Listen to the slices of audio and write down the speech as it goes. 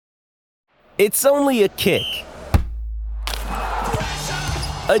It's only a kick,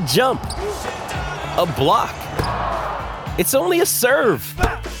 a jump, a block. It's only a serve.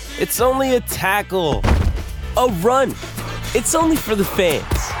 It's only a tackle, a run. It's only for the fans.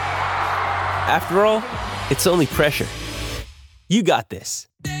 After all, it's only pressure. You got this.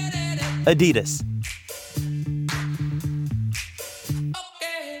 Adidas.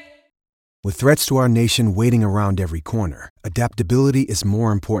 With threats to our nation waiting around every corner, adaptability is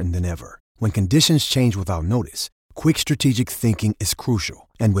more important than ever. When conditions change without notice, quick strategic thinking is crucial.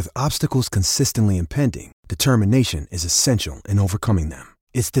 And with obstacles consistently impending, determination is essential in overcoming them.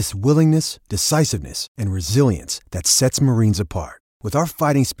 It's this willingness, decisiveness, and resilience that sets Marines apart. With our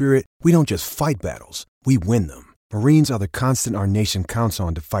fighting spirit, we don't just fight battles, we win them. Marines are the constant our nation counts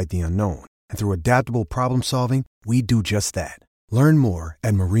on to fight the unknown. And through adaptable problem solving, we do just that. Learn more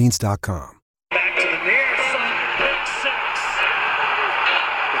at marines.com. Back to the near side, pick six.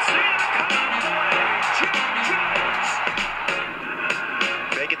 It's Jones.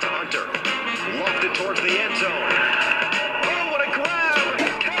 Make it to Hunter. Lofted towards the end zone. Oh, what a grab!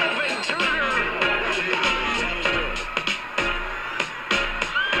 Calvin Turner.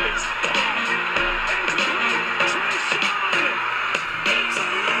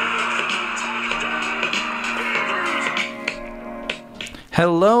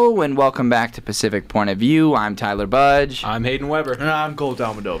 Hello and welcome back to Pacific Point of View. I'm Tyler Budge. I'm Hayden Weber. And I'm Colt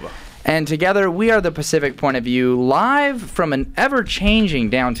Almadova. And together we are the Pacific Point of View, live from an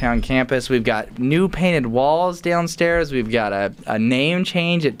ever-changing downtown campus. We've got new painted walls downstairs. We've got a name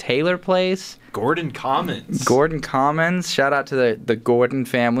change at Taylor Place. Gordon Commons. Gordon Commons. Shout out to the Gordon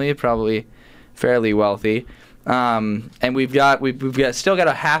family, probably fairly wealthy. And we've still got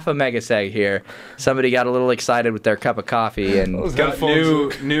a half a mega seg here. Somebody got a little excited with their cup of coffee and got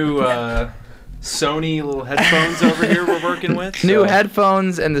new Sony little headphones over here we're working with. New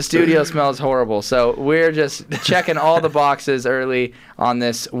headphones, and the studio smells horrible. So we're just checking all the boxes early on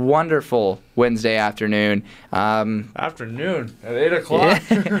this wonderful Wednesday afternoon. Afternoon at 8 o'clock.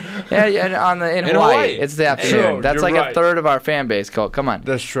 Yeah, in Hawaii, it's the afternoon. True, That's like right. a third of our fan base, Colt. Come on.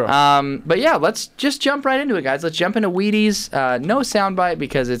 That's true. But yeah, let's just jump right into it, guys. Let's jump into Wheaties. No soundbite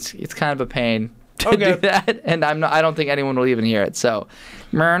because it's kind of a pain to do that, and I don't think anyone will even hear it. So,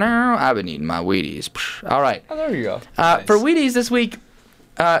 I've been eating my Wheaties. All right. Oh, there you go. Nice. For Wheaties this week,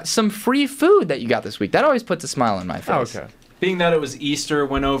 some free food that you got this week. That always puts a smile on my face. Okay. Being that it was Easter,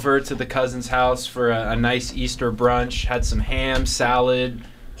 went over to the cousin's house for a nice Easter brunch. Had some ham, salad,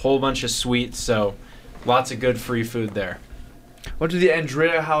 whole bunch of sweets. So, lots of good free food there. Went to the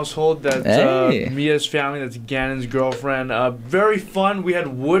Andrea household. That's Hey. Mia's family. That's Gannon's girlfriend. Very fun. We had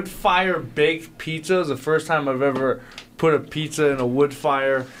wood fire baked pizza. It was the first time I've ever put a pizza in a wood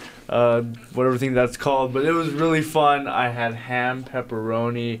fire, whatever thing that's called. But it was really fun. I had ham,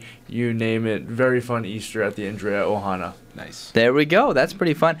 pepperoni, you name it. Very fun Easter at the Andrea Ohana. Nice. There we go. That's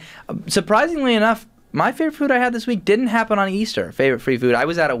pretty fun. Surprisingly enough, my favorite food I had this week didn't happen on Easter. Favorite free food. I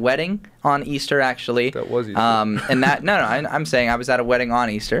was at a wedding on Easter, actually. That was Easter. And that I'm saying I was at a wedding on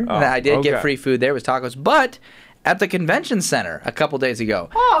Easter. Oh, and I did get okay. free food there. It was tacos. But at the convention center a couple days ago,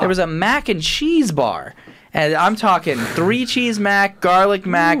 there was a mac and cheese bar. And I'm talking 3-cheese mac, garlic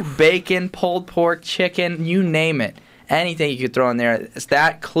mac, bacon, pulled pork, chicken, you name it. Anything you could throw in there.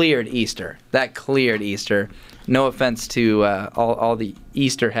 That cleared Easter. No offense to all the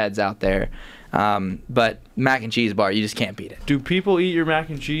Easter heads out there. But mac and cheese bar, you just can't beat it. Do people eat your mac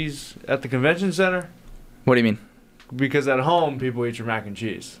and cheese at the convention center? What do you mean? Because at home, people eat your mac and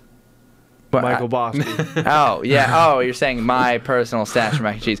cheese. What, Michael Bosky. Oh, yeah. Oh, you're saying my personal stash of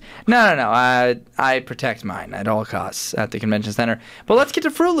mac and cheese. No. I protect mine at all costs at the convention center. But let's get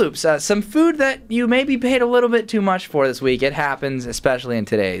to Fruit Loops. Some food that you maybe paid a little bit too much for this week. It happens, especially in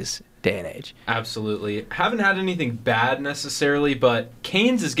today's day and age. Absolutely. Haven't had anything bad necessarily, but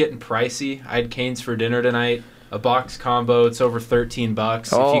Cane's is getting pricey. I had Cane's for dinner tonight. A box combo, it's over $13.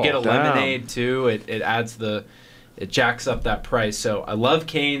 If you get a damn. lemonade too, it jacks up that price. So I love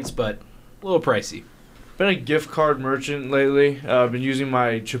Cane's, but a little pricey. Been a gift card merchant lately. I've been using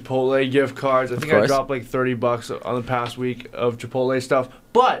my Chipotle gift cards. I think I dropped like $30 on the past week of Chipotle stuff.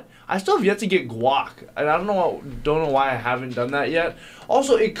 But I still have yet to get guac, and I don't know why I haven't done that yet.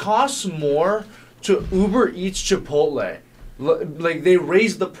 Also, it costs more to Uber Eats Chipotle. Like, they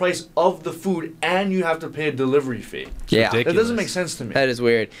raise the price of the food, and you have to pay a delivery fee. Yeah. That doesn't make sense to me. That is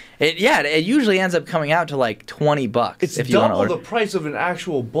weird. It usually ends up coming out to like $20 It's if you want to double order. the price of an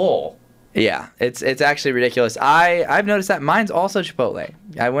actual bowl. Yeah, it's actually ridiculous. I've noticed that mine's also Chipotle.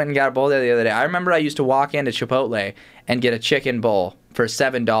 I went and got a bowl there the other day. I remember I used to walk into Chipotle and get a chicken bowl for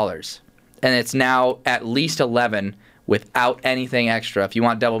 $7, and it's now at least $11 without anything extra. If you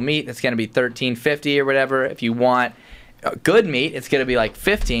want double meat, it's going to be $13.50 or whatever. If you want good meat, it's going to be like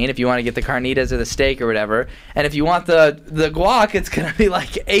 $15 if you want to get the carnitas or the steak or whatever. And if you want the guac, it's going to be like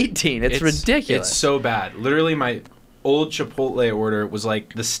 $18. It's ridiculous. It's so bad. Literally, my old Chipotle order was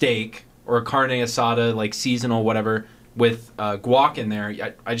like the steak or a carne asada, like seasonal, whatever, with guac in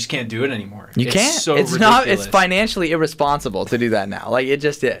there. I just can't do it anymore. You can't. So it's ridiculous. not. It's financially irresponsible to do that now. Like, it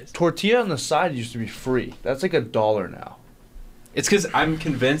just is. Tortilla on the side used to be free. That's like $1 now. It's because I'm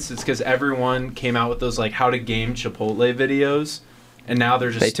convinced it's because everyone came out with those like how to game Chipotle videos, and now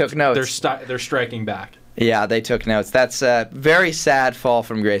they're just they took notes. They're striking back. Yeah, they took notes. That's a very sad fall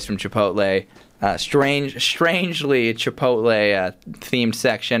from grace from Chipotle. Strangely Chipotle themed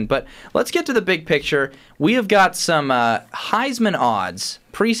section. But let's get to the big picture. We have got some Heisman odds.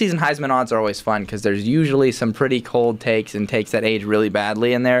 Preseason Heisman odds are always fun because there's usually some pretty cold takes and takes that age really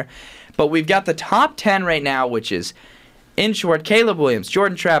badly in there. But we've got the top 10 right now, which is, in short, Caleb Williams,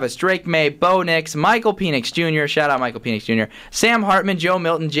 Jordan Travis, Drake May, Bo Nix, Michael Penix Jr., shout out Michael Penix Jr., Sam Hartman, Joe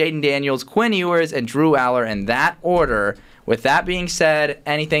Milton, Jaden Daniels, Quinn Ewers, and Drew Aller in that order. With that being said,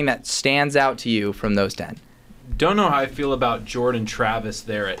 anything that stands out to you from those 10? Don't know how I feel about Jordan Travis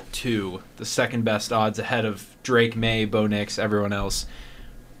there at 2, the second best odds ahead of Drake May, Bo Nix, everyone else.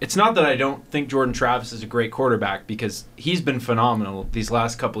 It's not that I don't think Jordan Travis is a great quarterback because he's been phenomenal these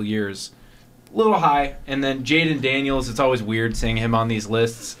last couple years. A little high. And then Jaden Daniels, it's always weird seeing him on these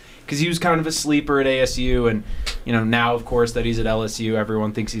lists because he was kind of a sleeper at ASU. And, now, of course, that he's at LSU,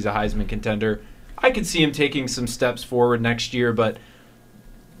 everyone thinks he's a Heisman contender. I could see him taking some steps forward next year, but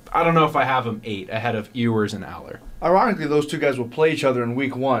I don't know if I have him 8 ahead of Ewers and Aller. Ironically, those two guys will play each other in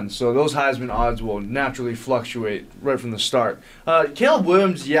week 1, so those Heisman odds will naturally fluctuate right from the start. Caleb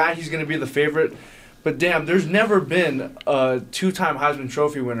Williams, yeah, he's going to be the favorite, but damn, there's never been a 2-time Heisman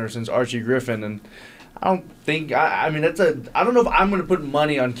Trophy winner since Archie Griffin, and I don't think, I don't know if I'm going to put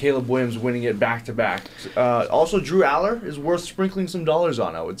money on Caleb Williams winning it back-to-back. Also, Drew Aller is worth sprinkling some dollars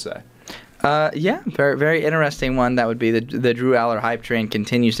on, I would say. Yeah, very, very interesting one. That would be the Drew Aller hype train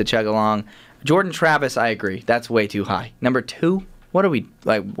continues to chug along. Jordan Travis, I agree. That's way too high. Number 2, what are we,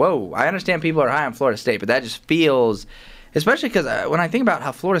 like, whoa. I understand people are high on Florida State, but that just feels, especially because when I think about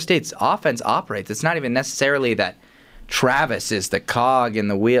how Florida State's offense operates, it's not even necessarily that Travis is the cog in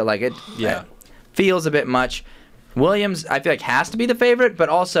the wheel. Like, it feels a bit much. Williams, I feel like, has to be the favorite, but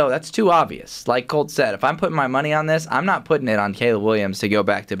also that's too obvious. Like Colt said, if I'm putting my money on this, I'm not putting it on Caleb Williams to go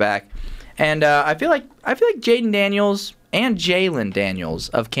back-to-back. And I feel like Jaden Daniels and Jalen Daniels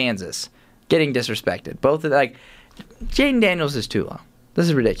of Kansas getting disrespected. Both of Jaden Daniels is too low. This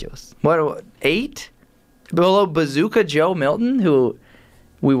is ridiculous. What 8 below Bazooka Joe Milton, who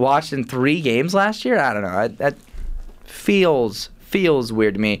we watched in 3 games last year? I don't know. That feels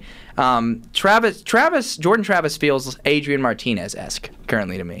weird to me. Jordan Travis feels Adrian Martinez-esque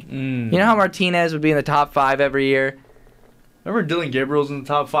currently to me. You know how Martinez would be in the top 5 every year? Remember Dylan Gabriel's in the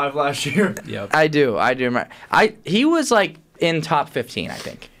top 5 last year? Yep. I do. He was like in top 15, I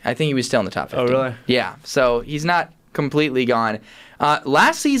think. I think he was still in the top 15. Oh, really? Yeah. So he's not completely gone.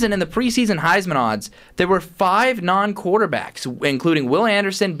 Last season in the preseason Heisman odds, there were 5 non-quarterbacks, including Will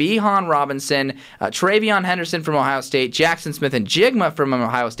Anderson, Bijan Robinson, Travion Henderson from Ohio State, Jackson Smith and Jigma from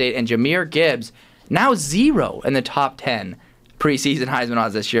Ohio State, and Jahmyr Gibbs. Now 0 in the top 10 preseason Heisman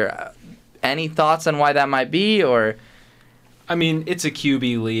odds this year. Any thoughts on why that might be, or? I mean, it's a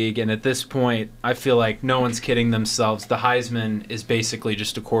QB league, and at this point, I feel like no one's kidding themselves. The Heisman is basically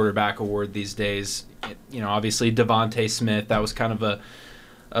just a quarterback award these days. Obviously Devontae Smith, that was kind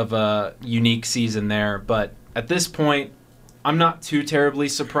of a unique season there. But at this point, I'm not too terribly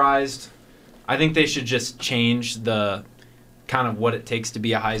surprised. I think they should just change the kind of what it takes to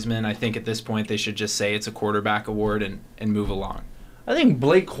be a Heisman. I think at this point they should just say it's a quarterback award and move along. I think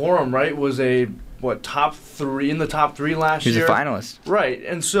Blake Corum, right, was top 3 in the top 3 last year? He's a finalist. Right,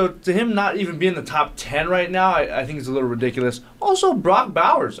 and so to him not even be in the top 10 right now, I think it's a little ridiculous. Also, Brock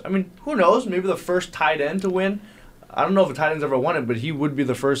Bowers. I mean, who knows? Maybe the first tight end to win. I don't know if a tight end's ever won it, but he would be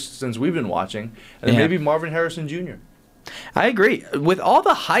the first since we've been watching. And then maybe Marvin Harrison Jr. I agree. With all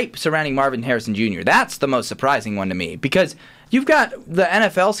the hype surrounding Marvin Harrison Jr., that's the most surprising one to me because you've got the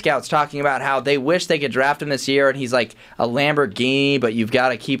NFL scouts talking about how they wish they could draft him this year and he's like a Lamborghini, but you've got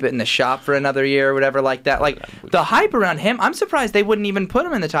to keep it in the shop for another year or whatever like that. Like, the hype around him, I'm surprised they wouldn't even put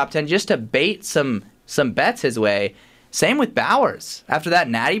him in the top 10 just to bait some bets his way. Same with Bowers. After that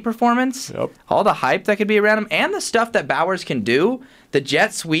Natty performance, all the hype that could be around him and the stuff that Bowers can do, the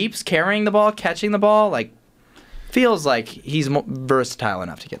jet sweeps, carrying the ball, catching the ball, like, feels like he's versatile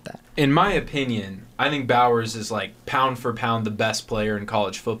enough to get that. In my opinion, I think Bowers is like pound for pound the best player in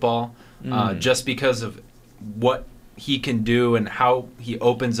college football, just because of what he can do and how he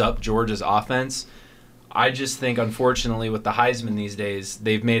opens up Georgia's offense, I just think, unfortunately, with the Heisman these days,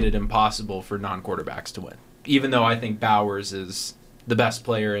 they've made it impossible for non-quarterbacks to win. Even though I think Bowers is the best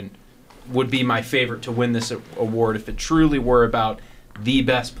player and would be my favorite to win this award if it truly were about the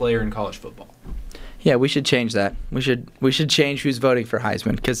best player in college football. Yeah, we should change that. We should change who's voting for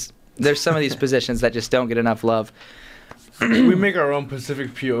Heisman, because there's some of these positions that just don't get enough love. We make our own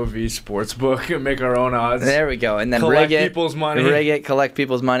Pacific POV sports book and make our own odds. There we go. And then collect rig it, people's money. Rig it, collect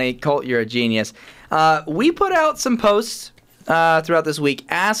people's money. Colt, you're a genius. We put out some posts throughout this week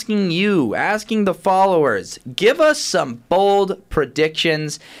asking the followers, give us some bold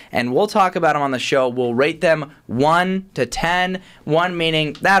predictions, and we'll talk about them on the show. We'll rate them 1 to 10. 1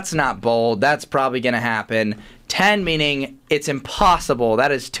 meaning that's not bold, that's probably going to happen. 10 meaning it's impossible,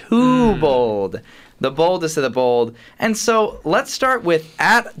 that is too bold. The boldest of the bold. And so let's start with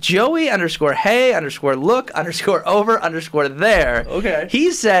at Joey_hey_look_over_there. Okay.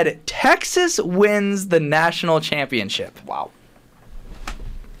 He said Texas wins the national championship. Wow.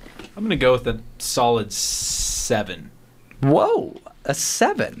 I'm going to go with a solid 7. Whoa, a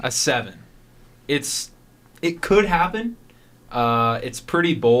 7. A 7. It could happen. It's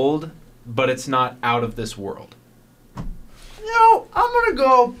pretty bold, but it's not out of this world. I'm going to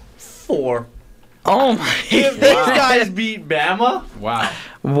go 4. Oh my If these guys beat Bama,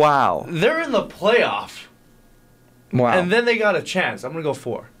 Wow. they're in the playoff. Wow. And then they got a chance. I'm going to go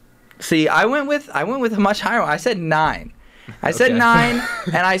 4. See, I went with a much higher one. I said 9. I said Okay. 9,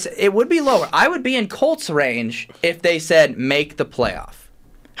 and it would be lower. I would be in Colts range if they said make the playoff.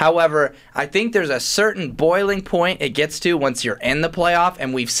 However, I think there's a certain boiling point it gets to once you're in the playoff,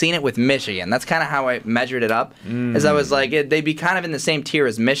 and we've seen it with Michigan. That's kind of how I measured it up. As I was like, they'd be kind of in the same tier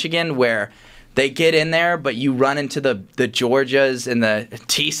as Michigan, where they get in there, but you run into the Georgias and the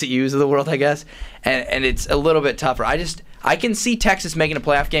TCUs of the world, I guess, and it's a little bit tougher. I can see Texas making a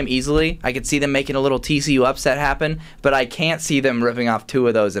playoff game easily. I could see them making a little TCU upset happen, but I can't see them ripping off 2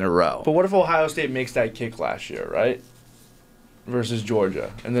 of those in a row. But what if Ohio State makes that kick last year, right? Versus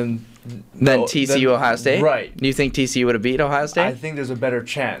Georgia. And then TCU, Ohio State? Right. Do you think TCU would have beat Ohio State? I think there's a better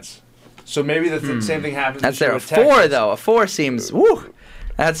chance. So maybe the same thing happens That's this year there. A with Texas. 4, though. A 4 seems, woo.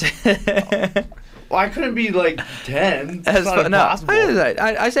 That's Well, I couldn't be like 10. That's not impossible.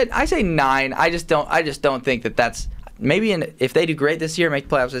 I say 9. I just don't think that's maybe if they do great this year, make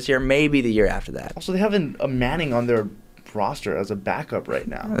playoffs this year, maybe the year after that. Also, they have a Manning on their roster as a backup right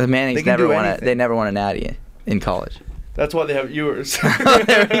now. The Mannings They can never do won anything. They never won a natty in college. That's why they have yours.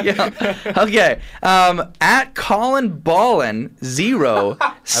 There we go. Okay. At Colin Ballin 0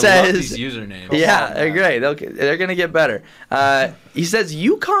 says, I love these usernames. yeah, they're great. They're going to get better. He says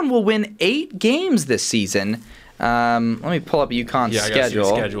UConn will win 8 games this season. Let me pull up UConn's Yeah, I gotta see the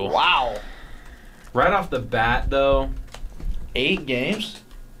schedule. schedule. Wow. Right off the bat, though, 8 games?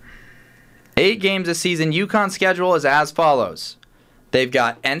 8 games this season. UConn's schedule is as follows. They've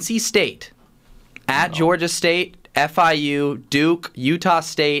got NC State, at Georgia State, FIU, Duke, Utah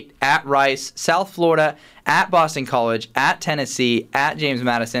State, at Rice, South Florida, at Boston College, at Tennessee, at James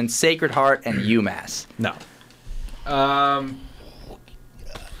Madison, Sacred Heart, and UMass. no.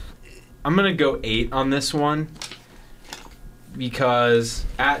 I'm going to go 8 on this one because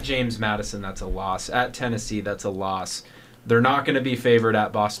at James Madison, that's a loss. At Tennessee, that's a loss. They're not going to be favored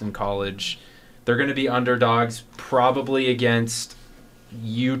at Boston College. They're going to be underdogs probably against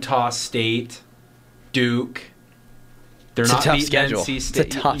Utah State, Duke. They're It's a not tough beating schedule. NC It's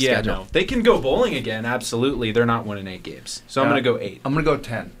State. a tough schedule. No. They can go bowling again, absolutely. They're not winning 8 games. So I'm going to go 8. I'm going to go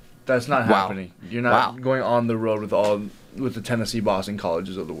 10. That's not Wow. happening. You're not Wow. going on the road with the Tennessee, Boston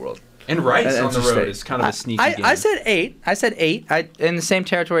colleges of the world. And Rice And on the NC road State. is kind of a sneaky game. I said 8. I said 8. In the same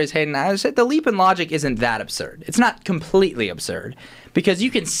territory as Hayden. I said the leap in logic isn't that absurd. It's not completely absurd because you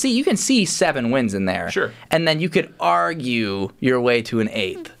can see 7 wins in there. Sure. And then you could argue your way to an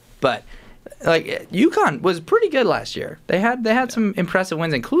 8th. But like UConn was pretty good last year. They had some impressive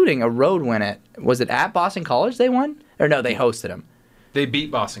wins, including a road win at Boston College they won? Or no, they hosted them. They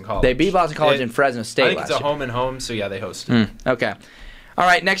beat Boston College. They beat Boston College and Fresno State I think last it's a year. home and home, so yeah, they hosted. Okay. All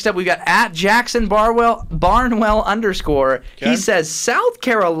right, next up we got at Jackson Barnwell _. He says South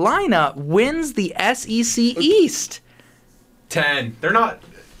Carolina wins the SEC East. 10. They're not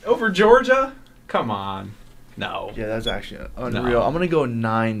over Georgia? Come on. No. Yeah, that's actually unreal. I'm going to go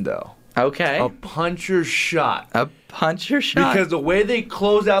 9, though. Okay. A puncher's shot. A puncher shot. Because the way they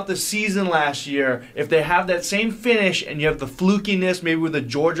closed out the season last year, if they have that same finish and you have the flukiness, maybe with the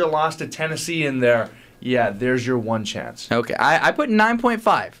Georgia loss to Tennessee in there, yeah, there's your one chance. Okay, I put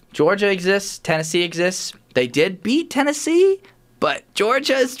 9.5. Georgia exists. Tennessee exists. They did beat Tennessee, But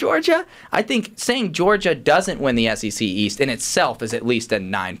Georgia is Georgia. I think saying Georgia doesn't win the SEC East in itself is at least a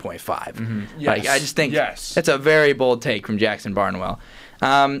 9.5. Mm-hmm. Yes. Like, I just think Yes. it's a very bold take from Jackson Barnwell.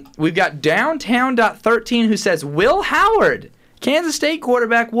 We've got Downtown.13 who says Will Howard, Kansas State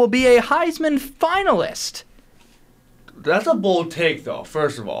quarterback, will be a Heisman finalist. That's a bold take, though.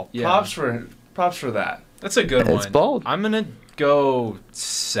 First of all, Yeah. props for that. That's a good one. It's bold. I'm going to go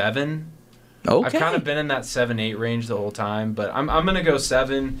 7. Okay. I've kind of been in that 7-8 range the whole time, but I'm going to go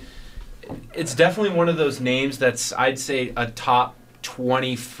 7. It's definitely one of those names that's, I'd say, a top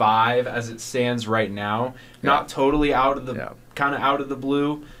 25 as it stands right now. Not totally out of the kind of out of the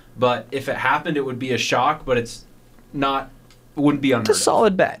blue, but if it happened, it would be a shock. But it's not. It wouldn't be unheard It's a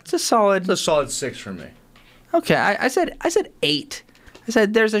solid bet. It's a solid. It's a solid 6 for me. Okay, I said 8. I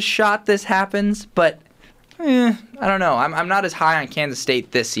said there's a shot this happens, but I don't know. I'm not as high on Kansas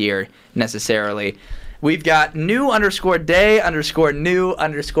State this year necessarily. We've got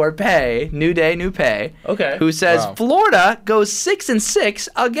new_day_new_pay, new day, new pay. Okay. Who says Wow. Florida goes 6-6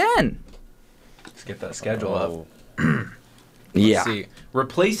 again? Let's get that schedule up. Yeah. Let's see.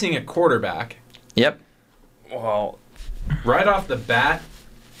 Replacing a quarterback Yep. Well, right off the bat,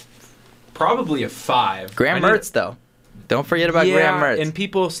 probably a 5. Graham Mertz though. Don't forget about yeah, Graham Mertz. and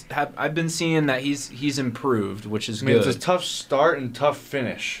people have. I've been seeing that he's improved, which is I mean, good. it's a tough start and tough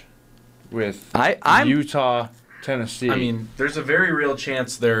finish with I'm Utah, Tennessee. I mean, there's a very real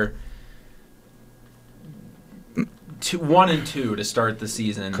chance they're 1-2 to start the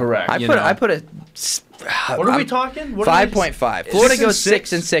season. Correct. I you put know. I put a what are we talking? What are we- 5.5. Florida goes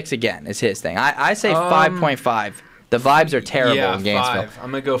 6 and 6-6 again. Is his thing. I say 5.5. The vibes are terrible Yeah, in Gainesville. 5.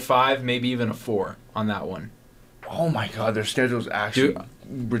 I'm gonna go 5, maybe even a 4 on that one. Oh my God, their schedule's actually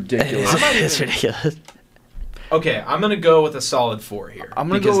Dude. ridiculous. It's ridiculous. Okay, I'm gonna go with a solid 4 here. I'm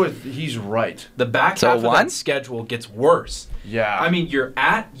gonna because go with he's right. the back So half of 1? that schedule gets worse. Yeah. I mean, you're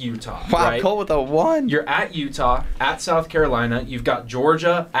at Utah, Wow, right? Cole with a 1. You're at Utah, at South Carolina. You've got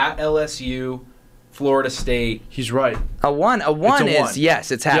Georgia, at LSU, Florida State. he's right. A 1 It's a is 1.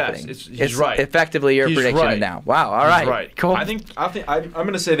 yes, it's happening. he's right. Effectively your He's prediction right. now. Wow. All He's right. right. Cool. I'm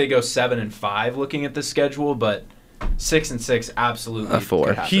gonna say they go 7-5 looking at the schedule, but 6-6 absolutely. A 4.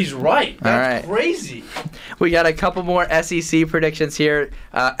 could happen. He's right. That's right. crazy. We got a couple more SEC predictions here.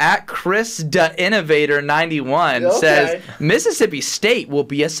 At Chris the Innovator 91 Okay. says Mississippi State will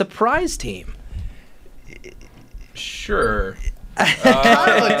be a surprise team. Sure.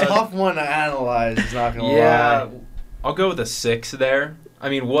 Kind of a tough one to analyze. Not gonna Yeah, lie. I'll go with a 6 there. I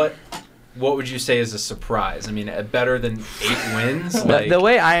mean, what would you say is a surprise? I mean, better than 8 wins? The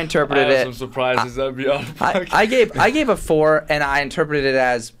way I I interpreted have it, some surprises that'd be off. I gave a 4, and I interpreted it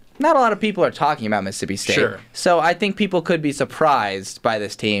as not a lot of people are talking about Mississippi State. Sure. So I think people could be surprised by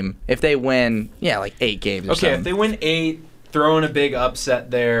this team if they win, like 8 games or Okay, something. if they win 8, throw in a big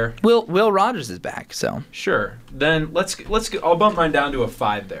upset there. Will Rogers is back, so. Sure. Then let's go, I'll bump mine down to a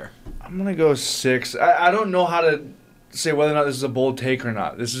 5 there. I'm gonna go 6. I don't know how to say whether or not this is a bold take or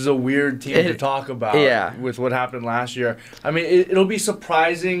not. This is a weird team to talk about. Yeah. With what happened last year. I mean, it'll be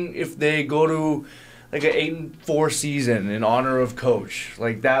surprising if they go to like an 8-4 season in honor of coach.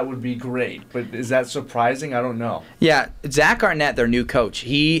 Like that would be great. But is that surprising? I don't know. Yeah, Zach Arnett, their new coach,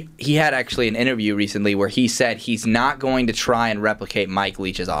 he had actually an interview recently where he said he's not going to try and replicate Mike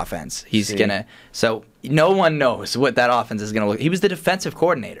Leach's offense. So no one knows what that offense is gonna look. He was the defensive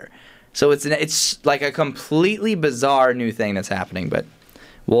coordinator, so it's like a completely bizarre new thing that's happening. But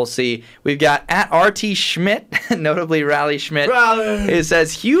we'll see. We've got at RT Schmidt, notably Rally Schmidt. Rally. It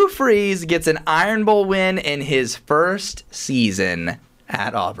says Hugh Freeze gets an Iron Bowl win in his first season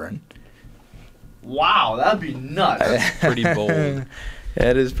at Auburn. Wow, that'd be nuts. Pretty bold.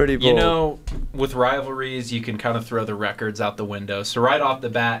 It is pretty bold. You know, with rivalries, you can kind of throw the records out the window. So right off the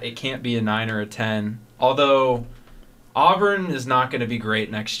bat, it can't be a 9 or a 10. Although Auburn is not going to be great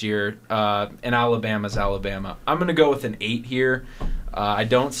next year, and Alabama's Alabama. I'm going to go with an 8 here. I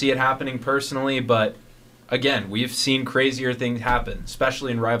don't see it happening personally, but again, we've seen crazier things happen,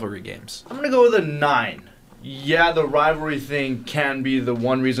 especially in rivalry games. I'm gonna go with a 9. Yeah, the rivalry thing can be the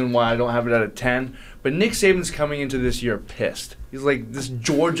one reason why I don't have it at a 10. But Nick Saban's coming into this year pissed. He's like, this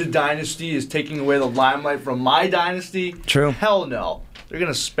Georgia dynasty is taking away the limelight from my dynasty. True. Hell no. They're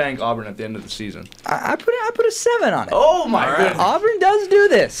gonna spank Auburn at the end of the season. I put a 7 on it. Oh my goodness. Auburn does do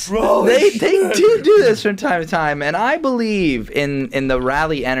this. Bro, they shit. do this from time to time, and I believe in the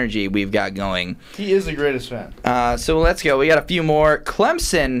rally energy we've got going. He is the greatest fan. So let's go. We got a few more.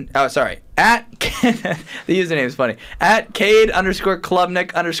 Clemson. Oh, sorry. At the username is funny. At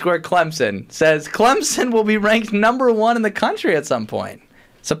Cade_Klubnik_Clemson says Clemson will be ranked number 1 in the country at some point.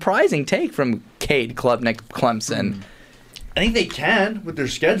 Surprising take from Cade Klubnik Clemson. I think they can with their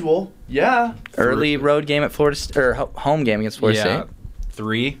schedule. Yeah. Early road game at Florida or home game against Florida State.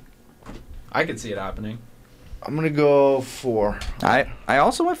 3. I could see it happening. I'm gonna go 4. I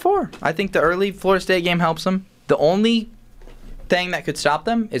also went 4. I think the early Florida State game helps them. The only thing that could stop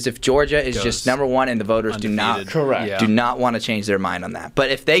them is if Georgia is just number 1 and the voters Undefeated. do not want to change their mind on that. But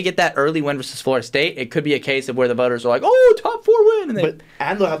if they get that early win versus Florida State, it could be a case of where the voters are like, "Oh, top 4 win," and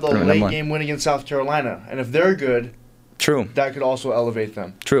they'll have the late game win against South Carolina, and if they're good, true, that could also elevate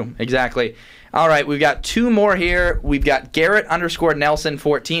them. True, exactly. All right, we've got 2 more here. We've got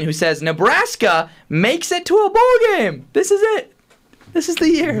Garrett_Nelson14 who says Nebraska makes it to a bowl game. This is it. This is the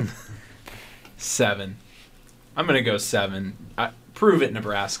year. 7. I'm going to go 7. Prove it,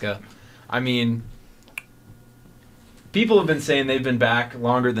 Nebraska. I mean, people have been saying they've been back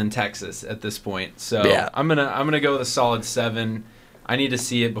longer than Texas at this point. So yeah. I'm gonna go with a solid 7. I need to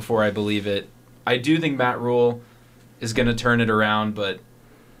see it before I believe it. I do think Matt Rule is going to turn it around, but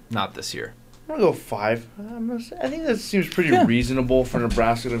not this year. I'm going to go 5. I think that seems pretty reasonable for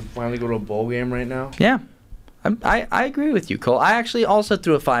Nebraska to finally go to a bowl game right now. Yeah. I agree with you, Cole. I actually also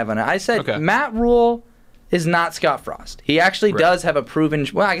threw a 5 on it. I said Matt Rule is not Scott Frost. He actually does have a proven...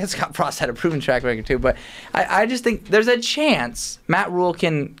 Well, I guess Scott Frost had a proven track record too, but I just think there's a chance Matt Rule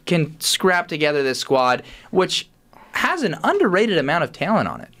can scrap together this squad, which has an underrated amount of talent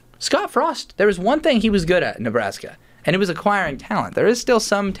on it. Scott Frost, there was one thing he was good at in Nebraska, and it was acquiring talent. There is still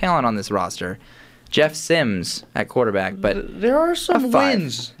some talent on this roster. Jeff Sims at quarterback, but there are some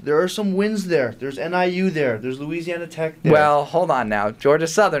wins. There are some wins there. There's NIU there. There's Louisiana Tech there. Well, hold on now. Georgia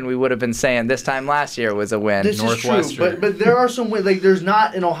Southern, we would have been saying this time last year was a win. This is true, but there are some wins. Like there's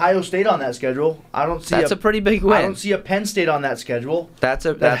not an Ohio State on that schedule. I don't see. That's a pretty big win. I don't see a Penn State on that schedule. That's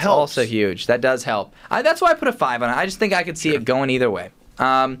also huge. That does help. That's why I put a 5 on it. I just think I could see it going either way.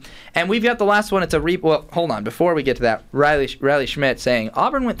 And we've got the last one. It's well, hold on. Before we get to that, Riley Schmidt saying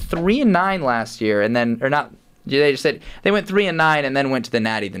Auburn went 3-9 last year, and then they just said they went 3-9 and then went to the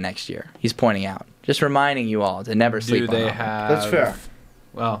Natty the next year. He's pointing out, just reminding you all to never sleep on Auburn. That's fair.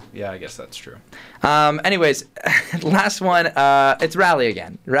 Well, yeah, I guess that's true. Anyways, last one. It's Riley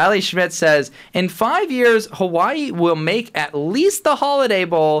again. Riley Schmidt says in 5 years, Hawaii will make at least the Holiday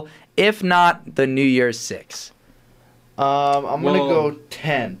Bowl, if not the New Year's Six. I'm going to go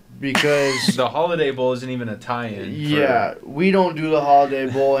 10 because... the Holiday Bowl isn't even a tie-in. Yeah, we don't do the Holiday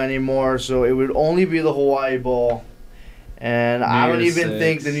Bowl anymore, so it would only be the Hawaii Bowl. And I don't even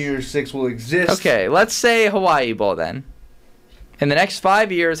think the New Year's Six will exist. Okay, let's say Hawaii Bowl then. In the next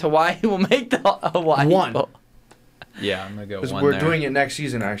 5 years, Hawaii will make the Hawaii Bowl. Yeah, I'm going to go 1 we're doing it next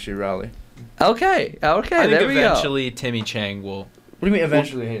season, actually, Riley. Okay, I think there we go. Eventually Timmy Chang will... What do you mean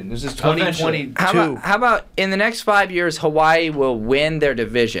eventually, Hayden? This is 2022. How about in the next 5 years, Hawaii will win their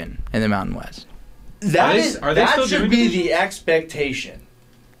division in the Mountain West? That should be the expectation.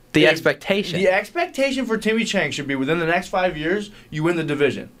 The expectation for Timmy Chang should be within the next 5 years, you win the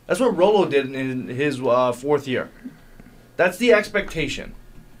division. That's what Rolo did in his 4th year. That's the expectation.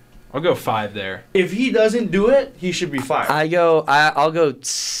 I'll go 5 there. If he doesn't do it, he should be fired. I'll go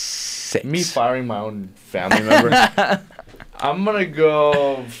 6. Me firing my own family member. I'm going to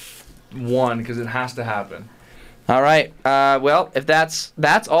go 1 because it has to happen. All right. Well, if that's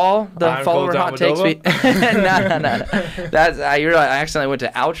all the follower hot takes we... No. You're right. I accidentally went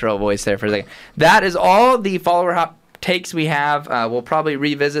to outro voice there for a second. That is all the follower hot takes we have. We'll probably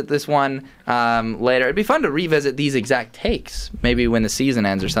revisit this one later. It'd be fun to revisit these exact takes, maybe when the season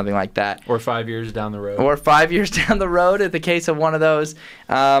ends or something like that. Or 5 years down the road. In the case of one of those.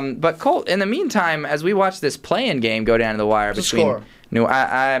 But Colt, in the meantime, as we watch this play-in game go down to the wire between...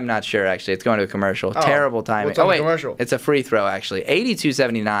 I'm not sure, actually. It's going to a commercial. Terrible timing. What's on the commercial? It's a free throw, actually.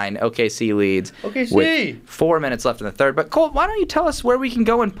 82-79, OKC leads. OKC! With 4 minutes left in the third. But Colt, why don't you tell us where we can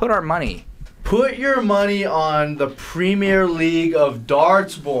go and put our money? Put your money on the Premier League of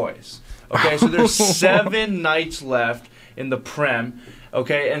Darts, boys. Okay, so there's 7 nights left in the Prem.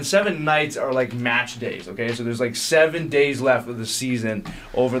 Okay, and 7 nights are like match days. Okay, so there's like 7 days left of the season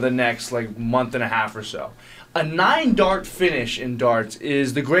over the next like month and a half or so. A 9-dart finish in darts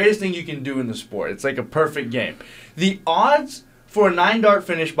is the greatest thing you can do in the sport. It's like a perfect game. The odds for a 9-dart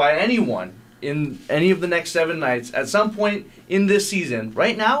finish by anyone in any of the next 7 nights at some point in this season,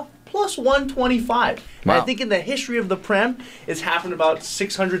 right now, plus 125. Wow. And I think in the history of the Prem, it's happened about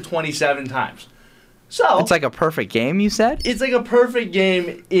 627 times. So it's like a perfect game, you said? It's like a perfect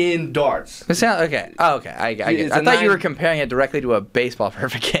game in darts. Okay. Oh, okay. I thought you were comparing it directly to a baseball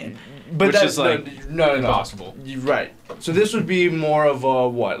perfect game. But which is like impossible. You're right. So this would be more of a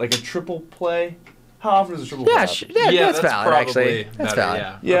what? Like a triple play? How often does a triple Yeah, happen? that's valid, probably actually. That's better,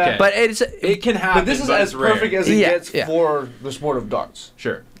 valid. Yeah. Okay. But it can happen. But this is but as it's rare. perfect as it Yeah, gets yeah. for the sport of darts.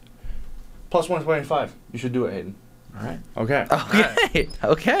 Sure. Plus 125. You should do it, Hayden. All right. Okay.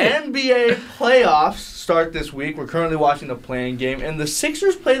 Okay. NBA playoffs start this week. We're currently watching the play-in game, and the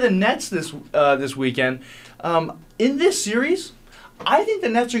Sixers play the Nets this weekend. In this series, I think the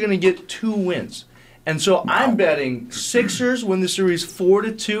Nets are going to get 2 wins. And so I'm betting Sixers win the series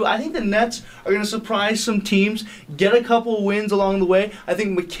 4-2. I think the Nets are going to surprise some teams, get a couple wins along the way. I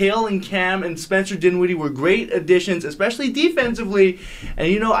think Mikal and Cam and Spencer Dinwiddie were great additions, especially defensively.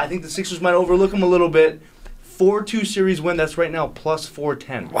 And, I think the Sixers might overlook them a little bit. 4-2 series win, that's right now plus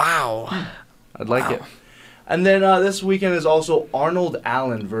 410. Wow. I'd like it. And then this weekend is also Arnold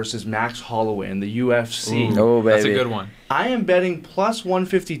Allen versus Max Holloway in the UFC. Oh, baby. That's a good one. I am betting plus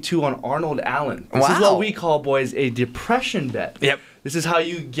 152 on Arnold Allen. This is what we call, boys, a depression bet. Yep. This is how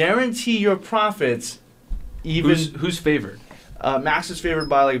you guarantee your profits. Even Who's favored? Max is favored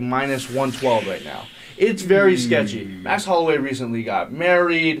by like minus 112 right now. It's very sketchy. Max Holloway recently got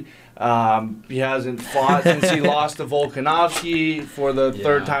married. He hasn't fought since he lost to Volkanovski for the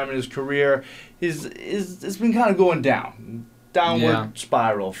third time in his career. It's been kind of going downward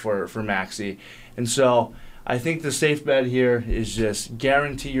spiral for Maxie. And so I think the safe bet here is just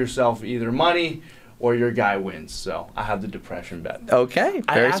guarantee yourself either money or your guy wins. So I have the depression bet. Okay.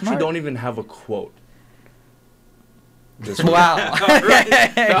 I Very actually smart. don't even have a quote. Wow.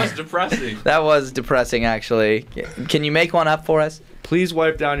 That was depressing. That was depressing, actually. Can you make one up for us? Please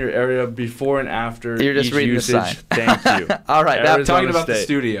wipe down your area before and after You're just each reading the usage. sign. Thank you. All right. I'm Arizona talking about the State.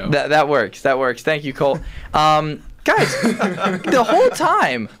 studio. That works. That works. Thank you, Cole. Guys, the whole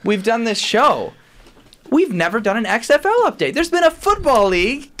time we've done this show, we've never done an XFL update. There's been a football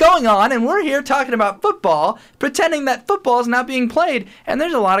league going on, and we're here talking about football, pretending that football is not being played. And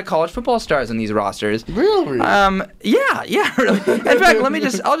there's a lot of college football stars in these rosters. Really? Yeah, really. In fact,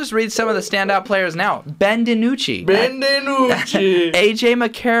 I'll just read some of the standout players now. Ben DiNucci. Benvenuti. AJ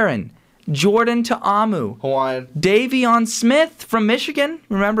McCarron. Jordan Ta'amu. Hawaiian. Davion Smith from Michigan.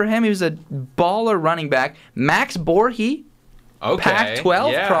 Remember him? He was a baller running back. Max Borhe. Okay.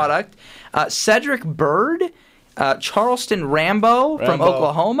 Pac-12 yeah. product. Cedric Bird, Charleston Rambo from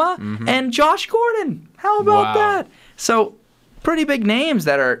Oklahoma, and Josh Gordon. How about Wow. that? So, pretty big names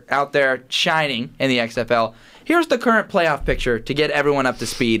that are out there shining in the XFL. Here's the current playoff picture to get everyone up to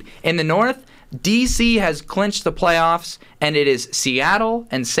speed. In the North, DC has clinched the playoffs, and it is Seattle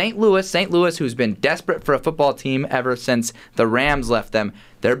and St. Louis. St. Louis, who's been desperate for a football team ever since the Rams left them.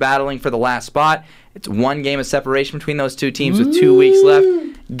 They're battling for the last spot. It's 1 game of separation between those 2 teams with 2 weeks left.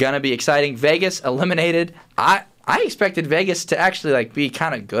 Gonna be exciting. Vegas eliminated. I expected Vegas to actually be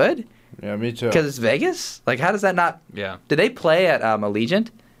kind of good Yeah, me too. because it's Vegas. How does that not? Yeah. Did they play at Allegiant?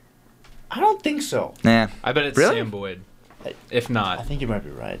 I don't think so. Nah. I bet it's Really? Sam Boyd. If not. I think you might be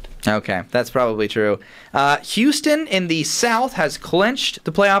right. Okay, that's probably true. Houston in the South has clinched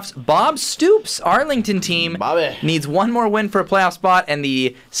the playoffs. Bob Stoops' Arlington team Bobby. needs 1 more win for a playoff spot, and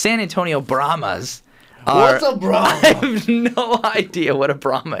the San Antonio Brahmas What's are... a Brahma? I have no idea what a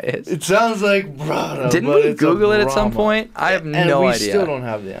Brahma is. It sounds like Brahma. Didn't but we it's a Google it at some Brahma. point? I have And no we idea. still don't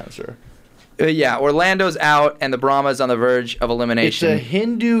have the answer. Yeah, Orlando's out, and the Brahmas on the verge of It's elimination. a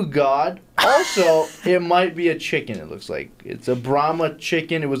Hindu god. Also, it might be a chicken, it looks like. It's a Brahma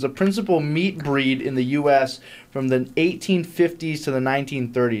chicken. It was a principal meat breed in the U.S. from the 1850s to the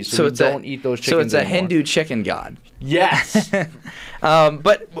 1930s. So we don't eat those chickens So it's a anymore. Hindu chicken god. Yes.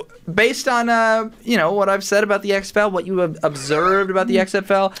 But based on what I've said about the XFL, what you have observed about the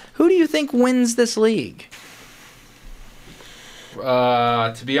XFL, who do you think wins this league?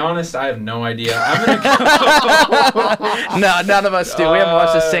 To be honest, I have no idea. I'm gonna go. No, none of us do. We haven't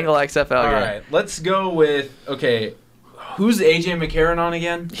watched a single XFL All game. right, let's go with Who's AJ McCarron on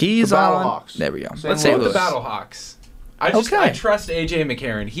again? He's The on. Battlehawks. There we go. St. Let's St. go with Louis. the Battlehawks. Okay. I trust AJ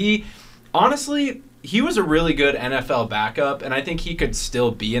McCarron. He was a really good NFL backup, and I think he could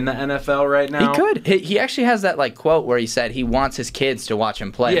still be in the NFL right now. He could. He actually has that quote where he said he wants his kids to watch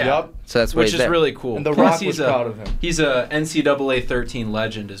him play. Yeah. Yup. So that's why Which he's is there. really cool. And The Plus, Rock was proud of him. He's a NCAA 13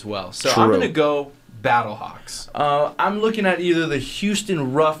 legend as well. So True. I'm going to go Battlehawks. I'm looking at either the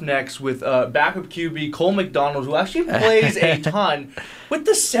Houston Roughnecks with backup QB Cole McDonald, who actually plays a ton, with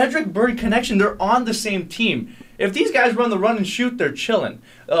the Cedric Bird connection. They're on the same team. If these guys run the run and shoot, they're chilling.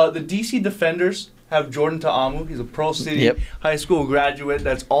 The DC Defenders have Jordan Ta'amu. He's a Pearl City High School graduate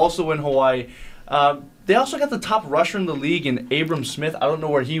that's also in Hawaii. They also got the top rusher in the league in Abram Smith. I don't know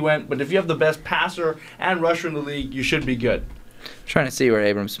where he went, but if you have the best passer and rusher in the league, you should be good. Trying to see where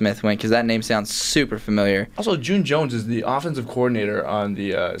Abram Smith went because that name sounds super familiar. Also, June Jones is the offensive coordinator on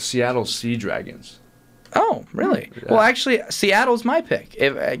the Seattle Sea Dragons. Oh, really? Yeah. Well, actually, Seattle's my pick.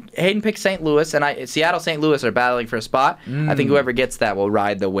 If Hayden picked St. Louis, and Seattle, St. Louis are battling for a spot, I think whoever gets that will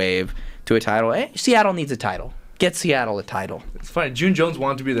ride the wave to a title. Seattle needs a title. Get Seattle a title. It's funny. June Jones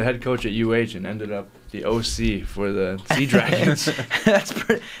wanted to be the head coach at UH and ended up the OC for the Sea Dragons.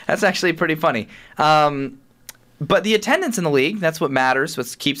 That's actually pretty funny. But the attendance in the league, that's what matters,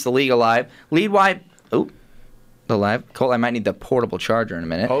 what keeps the league alive. League-wide, Colt, I might need the portable charger in a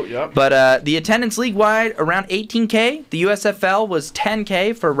minute. Oh, yeah. But the attendance league-wide, around 18K. The USFL was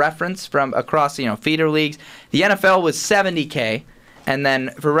 10K for reference from across, feeder leagues. The NFL was 70K. And then,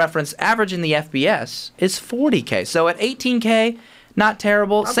 for reference, average in the FBS is 40K. So at 18K, not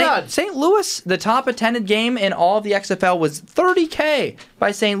terrible. St. Louis, the top attended game in all of the XFL was 30K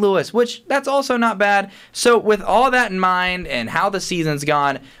by St. Louis, which that's also not bad. So with all that in mind and how the season's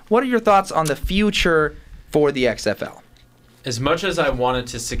gone, what are your thoughts on the future for the XFL? As much as I wanted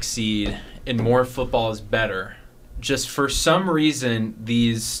to succeed in more football is better, just for some reason,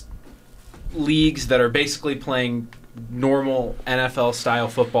 these leagues that are basically playing normal NFL-style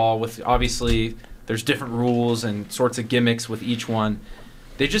football with, obviously, there's different rules and sorts of gimmicks with each one,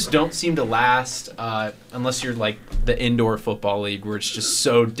 they just don't seem to last unless you're like the indoor football league where it's just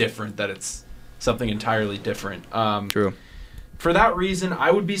so different that it's something entirely different. True. For that reason,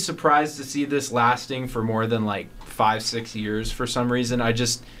 I would be surprised to see this lasting for more than like 5-6 years for some reason. I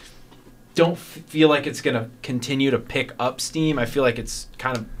just don't feel like it's going to continue to pick up steam. I feel like it's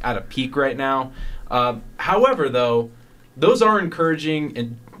kind of at a peak right now. However, though, those are encouraging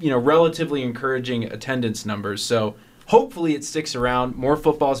and relatively encouraging attendance numbers. So hopefully it sticks around. More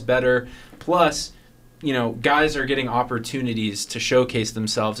football is better. Plus, guys are getting opportunities to showcase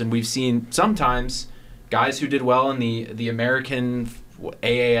themselves, and we've seen sometimes guys who did well in the American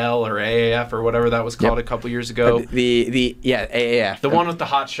AAL or AAF or whatever that was called a couple years ago. AAF. The one with the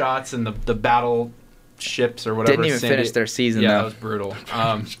hot shots and the battle ships or whatever. Didn't even finish their season, though. Yeah, that was brutal.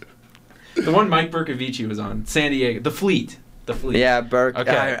 The one Mike Bercovici was on, San Diego, the Fleet. Yeah, Burke.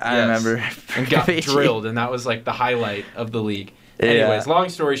 Okay, I remember. And got drilled, and that was like the highlight of the league. Anyways, long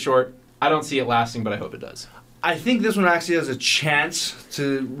story short, I don't see it lasting, but I hope it does. I think this one actually has a chance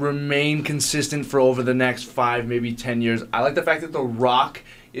to remain consistent for over the next 5, maybe 10 years. I like the fact that The Rock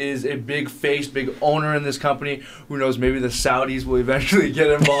is a big face, big owner in this company. Who knows, maybe the Saudis will eventually get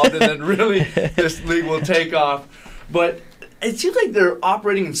involved and then really this league will take off. But it seems like they're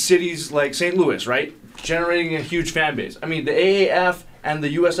operating in cities like St. Louis, right? Generating a huge fan base. I mean, the AAF and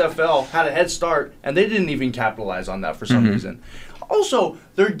the USFL had a head start, and they didn't even capitalize on that for some reason. Also,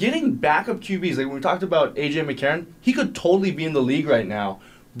 they're getting backup QBs. Like when we talked about A.J. McCarron, he could totally be in the league right now.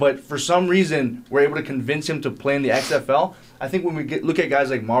 But for some reason, we're able to convince him to play in the XFL. I think when we look at guys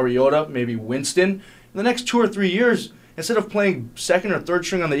like Mariota, maybe Winston, in the next 2 or 3 years, instead of playing second or third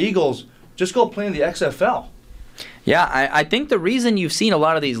string on the Eagles, just go play in the XFL. Yeah, I think the reason you've seen a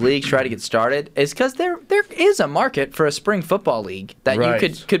lot of these leagues try to get started is because there is a market for a spring football league that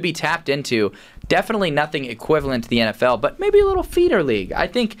you could be tapped into. Definitely nothing equivalent to the NFL, but maybe a little feeder league. I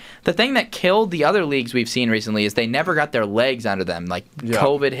think the thing that killed the other leagues we've seen recently is they never got their legs under them.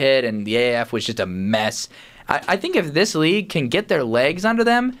 COVID hit and the AAF was just a mess. I think if this league can get their legs under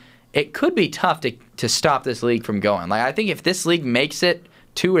them, it could be tough to stop this league from going. I think if this league makes it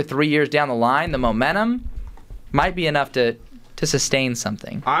 2 or 3 years down the line, the momentum might be enough to sustain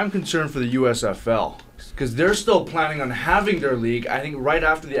something. I'm concerned for the USFL because they're still planning on having their league, I think, right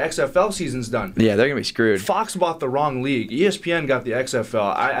after the XFL season's done. Yeah, they're going to be screwed. Fox bought the wrong league. ESPN got the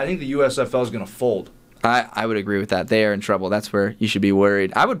XFL. I think the USFL is going to fold. I would agree with that. They are in trouble. That's where you should be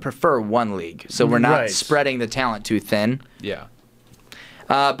worried. I would prefer one league, so we're not spreading the talent too thin. Yeah.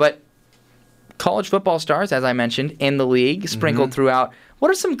 But college football stars, as I mentioned, in the league, sprinkled throughout. What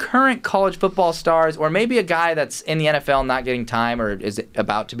are some current college football stars, or maybe a guy that's in the NFL not getting time or is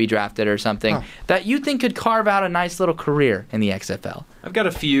about to be drafted or something, that you think could carve out a nice little career in the XFL? I've got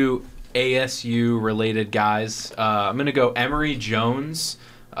a few ASU-related guys. I'm going to go Emory Jones,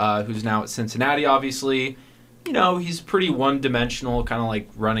 who's now at Cincinnati, obviously. He's pretty one-dimensional, kind of like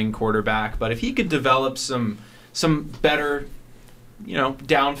running quarterback. But if he could develop some better,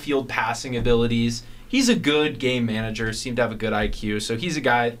 downfield passing abilities, he's a good game manager, seemed to have a good IQ, so he's a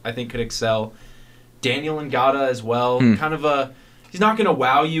guy I think could excel. Daniel Ngata as well, he's not going to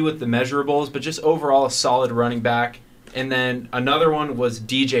wow you with the measurables, but just overall a solid running back. And then another one was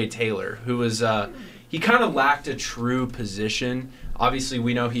DJ Taylor, who was, he kind of lacked a true position. Obviously,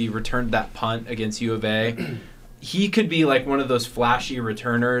 we know he returned that punt against U of A. He could be like one of those flashy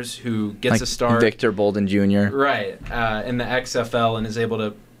returners who gets a start. Victor Bolden Jr. Right, in the XFL and is able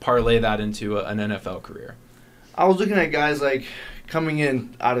to parlay that into an NFL career. I was looking at guys like coming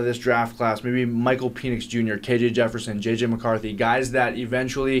in out of this draft class, maybe Michael Penix Jr., KJ Jefferson, JJ McCarthy, guys that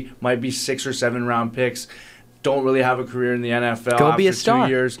eventually might be 6 or 7 round picks, don't really have a career in the NFL. Go after be a star. 2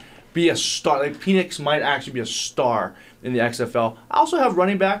 years. Be a star. Like Penix might actually be a star in the XFL. I also have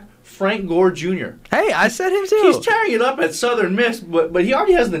running back Frank Gore Jr. Hey, I said him too. He's tearing it up at Southern Miss, but he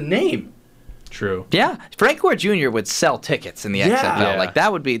already has the name. True. Yeah, Frank Gore Jr. would sell tickets in the XFL. Yeah. Like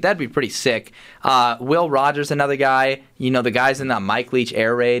that'd be pretty sick. Will Rogers, another guy. You know, the guys in the Mike Leach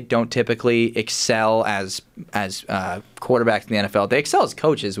air raid don't typically excel as quarterbacks in the NFL. They excel as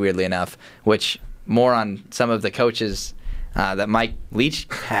coaches, weirdly enough. Which more on some of the coaches that Mike Leach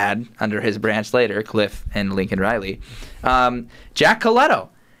had under his branch later, Cliff and Lincoln Riley. Jack Coletto.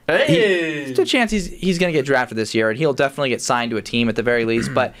 Hey, There's a chance he's going to get drafted this year, and he'll definitely get signed to a team at the very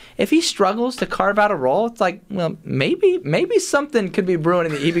least. But if he struggles to carve out a role, it's like, well, maybe something could be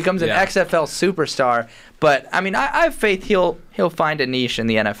brewing. He becomes an XFL superstar. But I mean, I have faith he'll find a niche in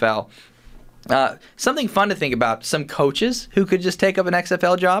the NFL. Something fun to think about: some coaches who could just take up an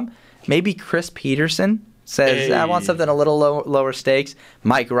XFL job. Maybe Chris Peterson says, I want something a little lower stakes.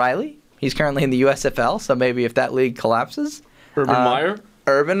 Mike Riley, he's currently in the USFL, so maybe if that league collapses, Urban Meyer.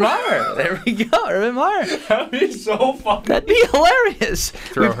 Urban Meyer. There we go. Urban Meyer. That'd be so fun. That'd be hilarious.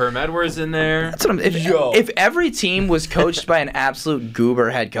 Throw Herm Edwards in there. That's what if every team was coached by an absolute goober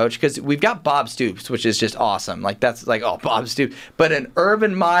head coach, because we've got Bob Stoops, which is just awesome. Like that's like, oh, Bob Stoops. But an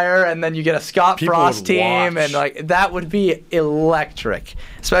Urban Meyer, and then you get a Scott Frost team, and like that would be electric.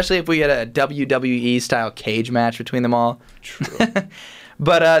 Especially if we get a WWE style cage match between them all. True.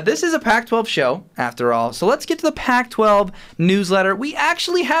 But this is a Pac-12 show, after all. So let's get to the Pac-12 newsletter. We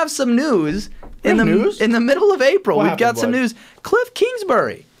actually have some news in the middle of April. We've got some news. Cliff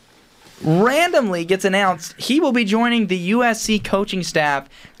Kingsbury randomly gets announced he will be joining the USC coaching staff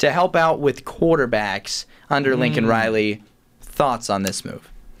to help out with quarterbacks under Lincoln Riley. Thoughts on this move?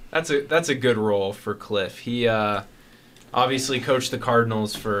 That's a good role for Cliff. He obviously coached the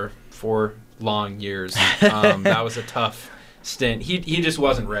Cardinals for 4 long years. That was a tough stint. He just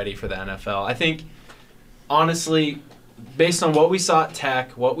wasn't ready for the NFL. I think, honestly, based on what we saw at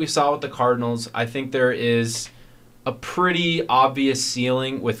Tech, what we saw with the Cardinals, I think there is a pretty obvious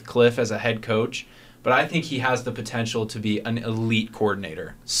ceiling with Cliff as a head coach, but I think he has the potential to be an elite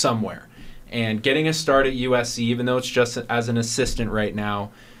coordinator somewhere. And getting a start at USC, even though it's just as an assistant right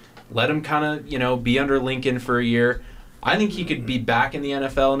now, let him kind of, be under Lincoln for a year. I think he could be back in the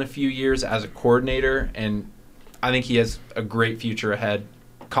NFL in a few years as a coordinator, and I think he has a great future ahead,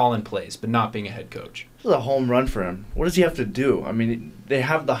 calling plays, but not being a head coach. This is a home run for him. What does he have to do? I mean, they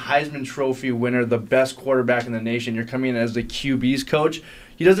have the Heisman Trophy winner, the best quarterback in the nation. You're coming in as the QB's coach.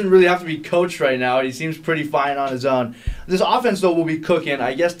 He doesn't really have to be coached right now. He seems pretty fine on his own. This offense, though, will be cooking.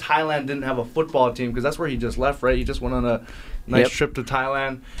 I guess Thailand didn't have a football team because that's where he just left, right? He just went on a nice trip to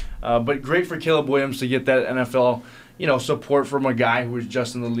Thailand. But great for Caleb Williams to get that NFL, support from a guy who was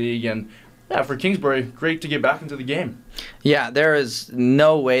just in the league. And yeah, for Kingsbury, great to get back into the game. Yeah, there is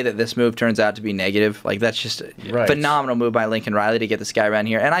no way that this move turns out to be negative. Like, that's just a phenomenal move by Lincoln Riley to get this guy around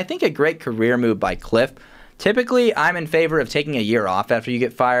here. And I think a great career move by Cliff. Typically, I'm in favor of taking a year off after you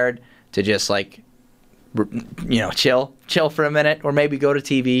get fired to just, chill for a minute, or maybe go to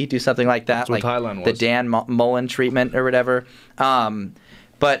TV, do something like that. That's what Thailand was. The Dan Mullen treatment or whatever.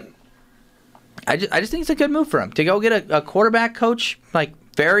 But I just think it's a good move for him to go get a quarterback coach,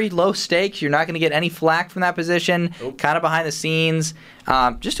 very low stakes. You're not going to get any flack from that position. Nope. Kind of behind the scenes.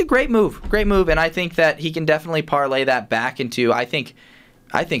 Just a great move. And I think that he can definitely parlay that back into, I think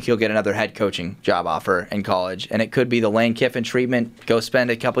he'll get another head coaching job offer in college. And it could be the Lane Kiffin treatment. Go spend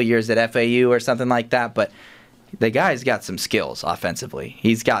a couple years at FAU or something like that. But the guy's got some skills offensively.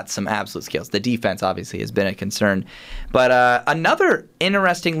 He's got some absolute skills. The defense obviously has been a concern. But another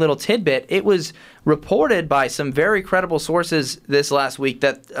interesting little tidbit, it was reported by some very credible sources this last week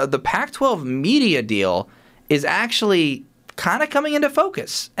that the Pac-12 media deal is actually kind of coming into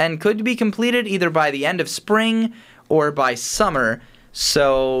focus and could be completed either by the end of spring or by summer.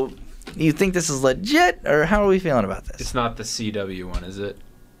 So you think this is legit, or how are we feeling about this? It's not the CW one, is it?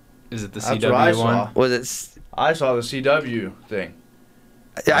 Is it the That's CW what I one? saw. Was it? I saw the CW thing.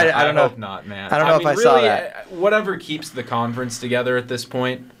 I don't know. Hope not, man. I don't know if I saw that. Whatever keeps the conference together at this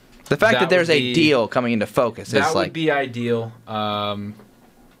point. The fact that there's a deal coming into focus is that would be ideal. Man,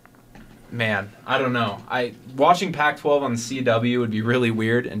 I don't know. Watching Pac-12 on the CW would be really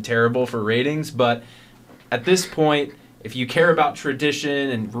weird and terrible for ratings, but at this point, if you care about tradition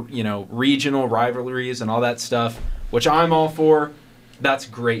and regional rivalries and all that stuff, which I'm all for, that's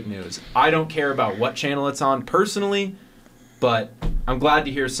great news. I don't care about what channel it's on personally. but I'm glad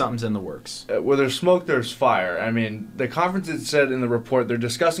to hear something's in the works. Where there's smoke, there's fire. I mean, the conference had said in the report they're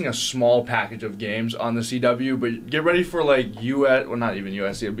discussing a small package of games on the CW, but get ready for like not even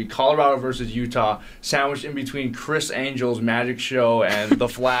USC. It'll be Colorado versus Utah, sandwiched in between Chris Angel's Magic Show and The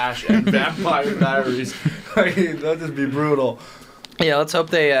Flash and Vampire Diaries. That'll just be brutal. Yeah, let's hope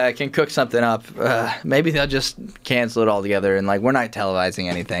they can cook something up. Maybe they'll just cancel it altogether and we're not televising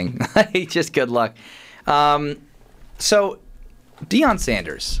anything. Just good luck. So, Deion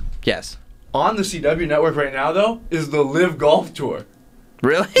Sanders, yes. On the CW network right now, though, is the Live Golf Tour.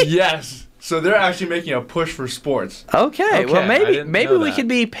 Really? Yes. So they're actually making a push for sports. Okay. Well, maybe we could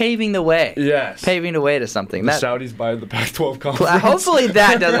be paving the way. Yes. Paving the way to something. The Saudis buy the Pac-12 conference. Hopefully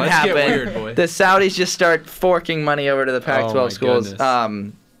that doesn't happen. Get weird, boy. The Saudis just start forking money over to the Pac-12 schools.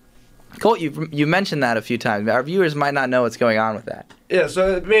 Colt, you mentioned that a few times. Our viewers might not know what's going on with that. Yeah,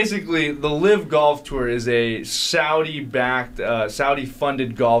 so basically the Live Golf Tour is a Saudi-backed,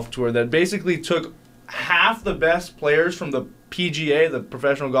 Saudi-funded golf tour that basically took half the best players from the PGA, the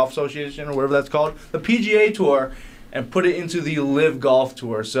Professional Golf Association, or whatever that's called, the PGA Tour, and put it into the Live Golf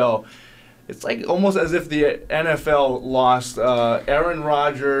Tour. So it's like almost as if the NFL lost Aaron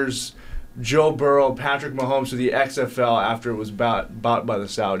Rodgers, Joe Burrow, Patrick Mahomes to the XFL after it was bought by the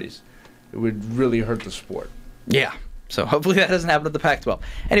Saudis. It would really hurt the sport. Yeah. So hopefully that doesn't happen to the Pac-12.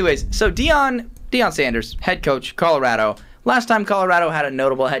 Anyways, so Deion Sanders, head coach, Colorado. Last time Colorado had a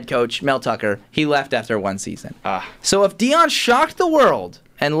notable head coach, Mel Tucker, he left after one season. So if Deion shocked the world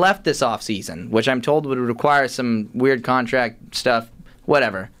and left this offseason, which I'm told would require some weird contract stuff,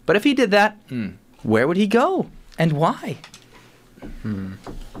 whatever. But if he did that, where would he go and why?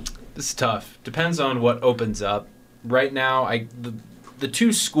 This is tough. Depends on what opens up. Right now, the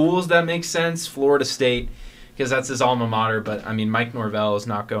two schools that make sense, Florida State, because that's his alma mater, but I mean Mike Norvell is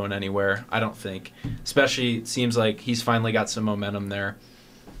not going anywhere, I don't think. Especially, it seems like he's finally got some momentum there.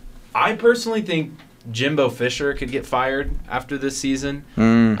 I personally think Jimbo Fisher could get fired after this season.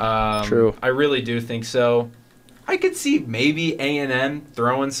 True. I really do think so. I could see maybe A&M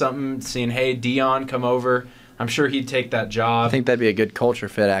throwing something, saying, hey, Deion, come over. I'm sure he'd take that job. I think that'd be a good culture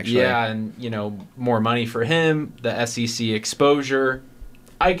fit, actually. Yeah, and, more money for him, the SEC exposure.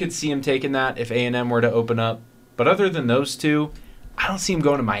 I could see him taking that if A&M were to open up. But other than those two, I don't see him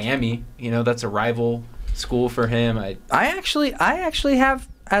going to Miami. That's a rival school for him. I actually have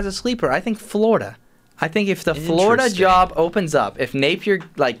as a sleeper, I think Florida. I think if the Florida job opens up, if Napier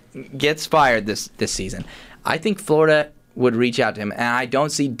gets fired this season, I think Florida would reach out to him, and I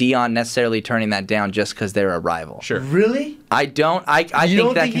don't see Deion necessarily turning that down just because they're a rival. Sure. Really? I don't. I you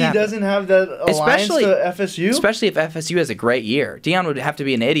think that think can he happen. doesn't have that alliance to FSU? Especially if FSU has a great year. Deion would have to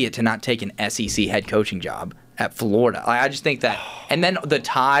be an idiot to not take an SEC head coaching job at Florida. I just think that, and then the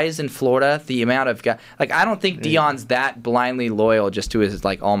ties in Florida, the amount of guys. I don't think Deion's that blindly loyal just to his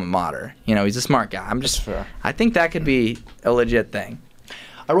alma mater. He's a smart guy. That's fair. I think that could be a legit thing.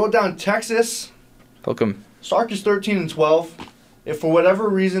 I wrote down Texas. Hook'em. Sark is 13-12. If for whatever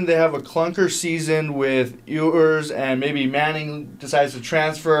reason they have a clunker season with Ewers and maybe Manning decides to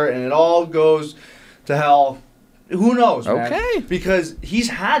transfer and it all goes to hell, who knows, man? Okay. Because he's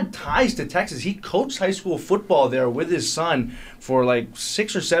had ties to Texas. He coached high school football there with his son for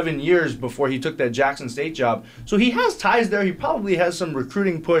 6 or 7 years before he took that Jackson State job. So he has ties there. He probably has some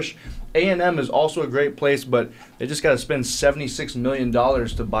recruiting push. A&M is also a great place, but they just got to spend $76 million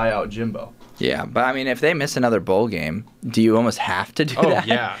to buy out Jimbo. Yeah, but I mean, if they miss another bowl game, do you almost have to do that? Oh,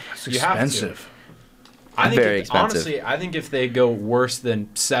 yeah. It's expensive. Very expensive. Honestly, I think if they go worse than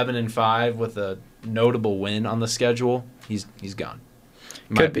 7-5 with a notable win on the schedule, he's gone.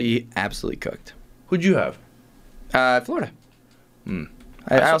 Could be absolutely cooked. Who'd you have? Florida.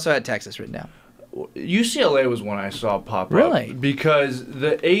 I also had Texas written down. UCLA was one I saw pop up. Really? Because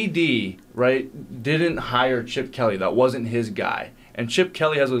the AD, right, didn't hire Chip Kelly. That wasn't his guy. And Chip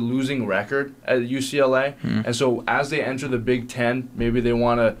Kelly has a losing record at UCLA. And so as they enter the Big Ten, maybe they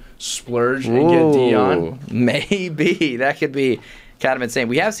want to splurge and get Deion. Maybe. That could be kind of insane.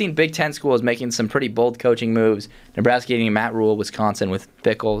 We have seen Big Ten schools making some pretty bold coaching moves. Nebraska getting Matt Rule, Wisconsin with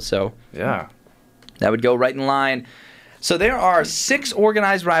Fickle. So yeah, that would go right in line. So there are 6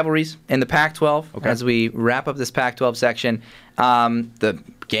 organized rivalries in the Pac-12 as we wrap up this Pac-12 section. The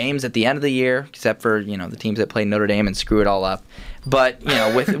games at the end of the year, except for the teams that play Notre Dame and screw it all up. But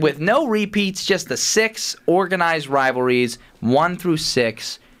with no repeats, just the 6 organized rivalries, 1 through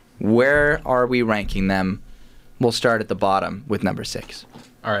 6. Where are we ranking them? We'll start at the bottom with number 6.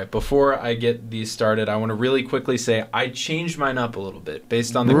 All right, before I get these started, I want to really quickly say I changed mine up a little bit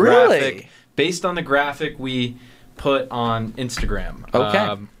based on the graphic. Based on the graphic we put on Instagram.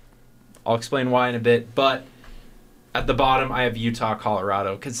 Okay. I'll explain why in a bit, but At the bottom, I have Utah,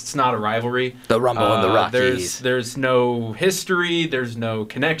 Colorado, because it's not a rivalry. The Rumble and the Rockies. There's no history. There's no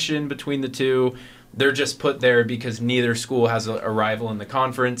connection between the two. They're just put there because neither school has a rival in the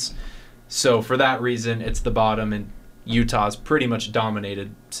conference. So for that reason, it's the bottom, and Utah's pretty much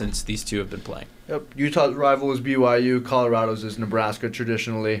dominated since these two have been playing. Yep. Utah's rival is BYU. Colorado's is Nebraska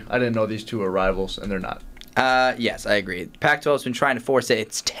traditionally. I didn't know these two are rivals, and they're not. Yes, I agree. Pac-12's been trying to force it.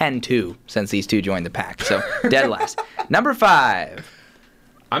 It's 10-2 since these two joined the pack. So, dead last. Number 5.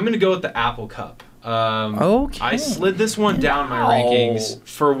 I'm going to go with the Apple Cup. Okay. I slid this one down my rankings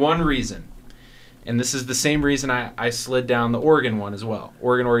for one reason. And this is the same reason I slid down the Oregon one as well.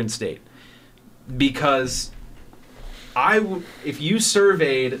 Oregon State. Because if you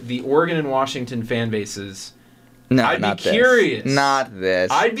surveyed the Oregon and Washington fan bases, No, I'd not be this. curious. Not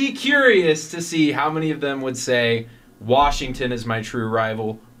this. I'd be curious to see how many of them would say Washington is my true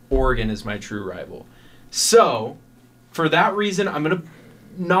rival, Oregon is my true rival. So, for that reason, I'm going to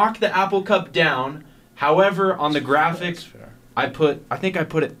knock the Apple Cup down. However, on the graphic, I think I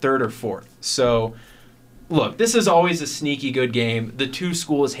put it 3rd or 4th. So, look, this is always a sneaky good game. The two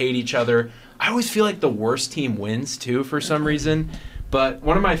schools hate each other. I always feel like the worst team wins, too, for some reason. But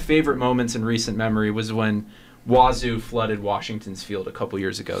one of my favorite moments in recent memory was when Wazoo flooded Washington's field a couple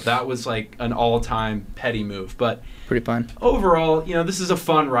years ago. That was like an all-time petty move. But pretty fun. Overall, this is a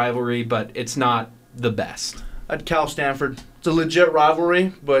fun rivalry, but it's not the best. At Cal Stanford, it's a legit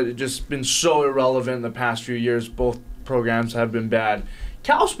rivalry, but it's just been so irrelevant in the past few years. Both programs have been bad.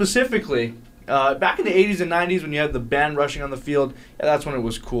 Cal specifically, back in the 80s and 90s when you had the band rushing on the field, that's when it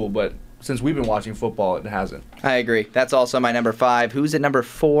was cool. But since we've been watching football, it hasn't. I agree. That's also my number 5. Who's at number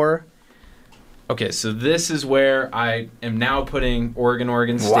 4? Okay, so this is where I am now putting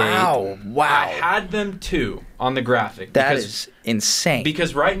Oregon State. Wow. I had them 2 on the graphic. That is insane.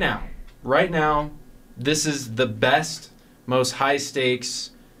 Because right now, this is the best, most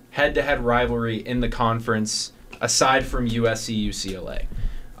high-stakes, head-to-head rivalry in the conference, aside from USC-UCLA.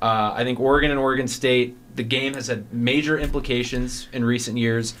 I think Oregon and Oregon State, the game has had major implications in recent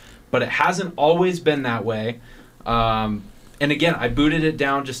years, but it hasn't always been that way. And again, I booted it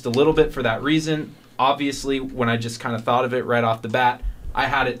down just a little bit for that reason. Obviously, when I just kind of thought of it right off the bat, I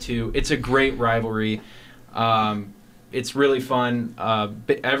had it too. It's a great rivalry. It's really fun.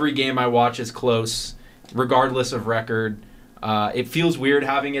 Every game I watch is close, regardless of record. It feels weird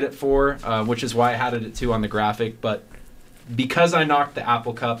having it at 4, which is why I had it at 2 on the graphic. But because I knocked the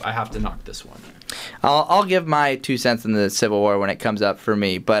Apple Cup, I have to knock this one. I'll give my 2 cents in the Civil War when it comes up for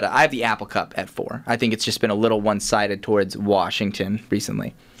me, but I have the Apple Cup at 4. I think it's just been a little one-sided towards Washington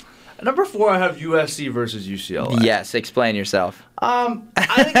recently. At number 4, I have USC versus UCLA. Yes, explain yourself. I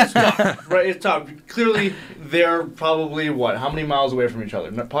think it's tough, right? It's tough. Clearly, they're probably, how many miles away from each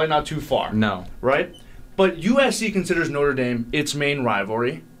other? Probably not too far. No. Right? But USC considers Notre Dame its main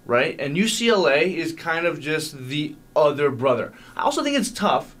rivalry, right? And UCLA is kind of just the other brother. I also think it's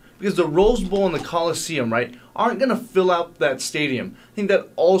tough because the Rose Bowl and the Coliseum, right, aren't going to fill out that stadium. I think that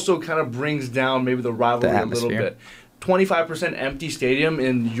also kind of brings down maybe the rivalry a little bit. 25% empty stadium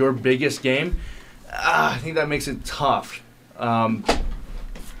in your biggest game, I think that makes it tough. So,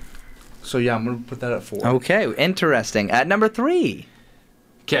 yeah, I'm going to put that at 4. Okay, interesting. At number 3.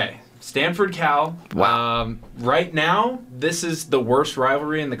 Okay, Stanford Cal. Wow. Right now, this is the worst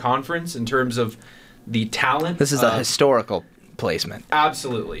rivalry in the conference in terms of the talent. This is a historical placement.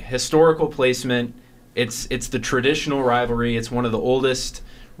 Absolutely. Historical placement. It's the traditional rivalry. It's one of the oldest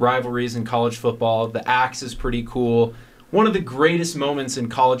rivalries in college football. The axe is pretty cool. One of the greatest moments in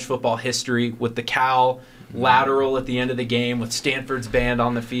college football history with the Cal lateral at the end of the game with Stanford's band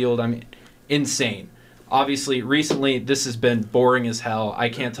on the field. I mean, insane. Obviously, recently, this has been boring as hell. I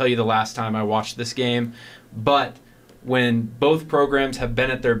can't tell you the last time I watched this game, but when both programs have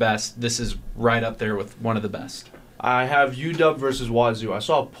been at their best, this is right up there with one of the best. I have UW versus Wazoo. I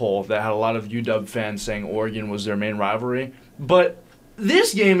saw a poll that had a lot of UW fans saying Oregon was their main rivalry. But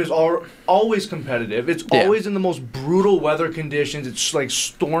this game is always competitive. It's always in the most brutal weather conditions. It's like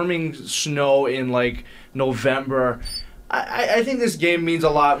storming snow in like November. I think this game means a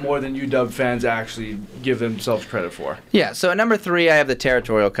lot more than UW fans actually give themselves credit for. Yeah, so at number 3, I have the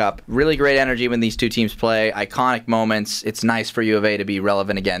Territorial Cup. Really great energy when these two teams play. Iconic moments. It's nice for U of A to be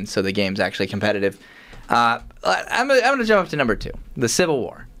relevant again, so the game's actually competitive. I'm going to jump up to number 2, the Civil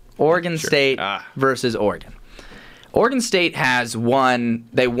War. Oregon State versus Oregon. Oregon State has won.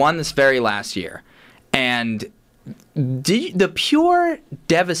 They won this very last year. And the pure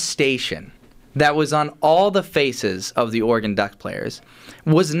devastation that was on all the faces of the Oregon Duck players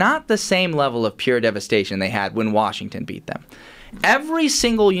was not the same level of pure devastation they had when Washington beat them. Every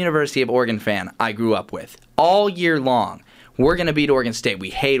single University of Oregon fan I grew up with, all year long, we're going to beat Oregon State. We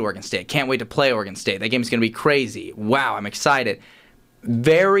hate Oregon State. Can't wait to play Oregon State. That game's going to be crazy. Wow, I'm excited.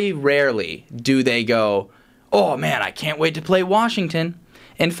 Very rarely do they go, oh man, I can't wait to play Washington.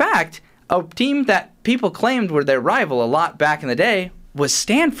 In fact, a team that people claimed were their rival a lot back in the day was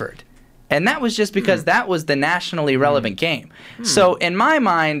Stanford. And that was just because that was the nationally relevant game. So in my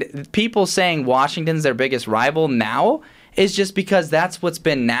mind, people saying Washington's their biggest rival now is just because that's what's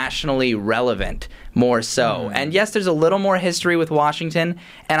been nationally relevant more so. And yes, there's a little more history with Washington,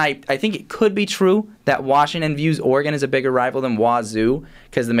 and I think it could be true that Washington views Oregon as a bigger rival than Wazoo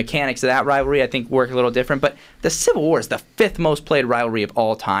because the mechanics of that rivalry I think work a little different. But the Civil War is the 5th most played rivalry of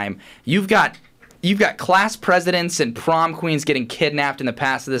all time. You've got class presidents and prom queens getting kidnapped in the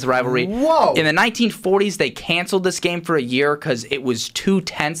past of this rivalry. Whoa! In the 1940s, they canceled this game for a year because it was too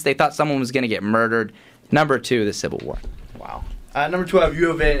tense. They thought someone was going to get murdered. Number 2, the Civil War. Wow. Number 2, I have U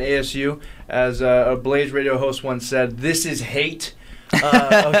of A and ASU. As a Blaze radio host once said, this is hate.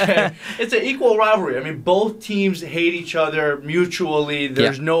 Okay. It's an equal rivalry. I mean, both teams hate each other mutually.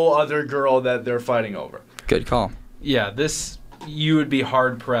 There's no other girl that they're fighting over. Good call. Yeah, you would be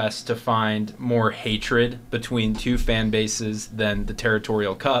hard-pressed to find more hatred between two fan bases than the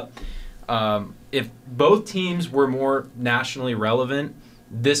Territorial Cup. If both teams were more nationally relevant,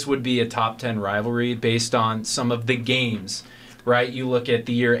 this would be a top 10 rivalry based on some of the games, right? You look at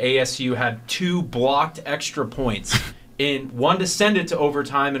the year ASU had 2 blocked extra points, one to send it to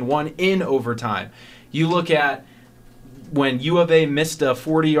overtime and one in overtime. You look at when U of A missed a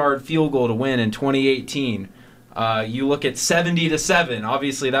 40-yard field goal to win in 2018. You look at 70-7.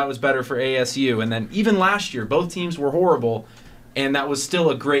 Obviously, that was better for ASU. And then even last year, both teams were horrible, and that was still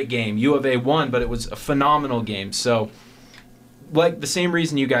a great game. U of A won, but it was a phenomenal game. So, like the same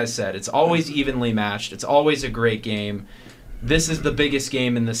reason you guys said, it's always evenly matched. It's always a great game. This is the biggest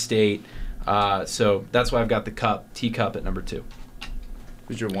game in the state. So that's why I've got the T-Cup at number 2.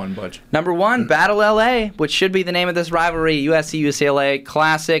 Who's your 1, Budge? Number 1, Battle LA, which should be the name of this rivalry. USC UCLA,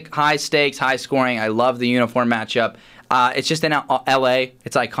 classic, high stakes, high scoring. I love the uniform matchup. It's just in LA.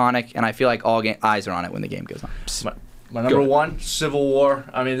 It's iconic, and I feel like all eyes are on it when the game goes on. My number 1, Civil War.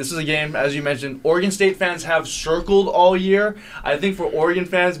 I mean, this is a game, as you mentioned, Oregon State fans have circled all year. I think for Oregon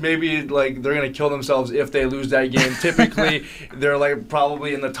fans, maybe like they're gonna kill themselves if they lose that game. Typically, they're like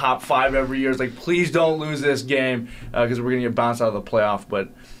probably in the top 5 every year. It's like, please don't lose this game because we're gonna get bounced out of the playoff. But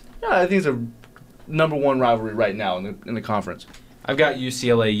yeah, I think it's a number 1 rivalry right now in the conference. I've got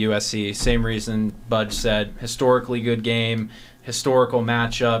UCLA USC. Same reason Budge said. Historically good game. Historical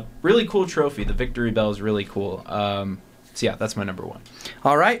matchup. Really cool trophy. The Victory Bell is really cool. So, yeah, that's my number 1.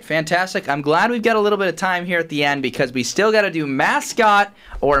 All right, fantastic. I'm glad we've got a little bit of time here at the end because we still got to do mascot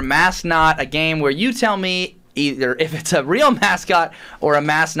or mask not, a game where you tell me either if it's a real mascot or a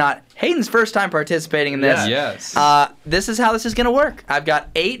mask not. Hayden's first time participating in this. Yes. This is how this is going to work. I've got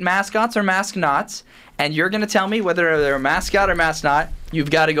 8 mascots or mask nots, and you're going to tell me whether they're a mascot or mask not.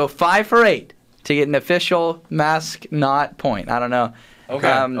 You've got to go 5 for 8 to get an official mask not point. I don't know.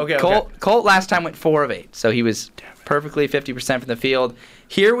 Okay. Colt last time went 4 of 8, so he was perfectly 50% from the field.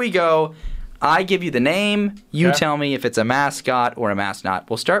 Here we go. I give you the name. You tell me if it's a mascot or a mask not.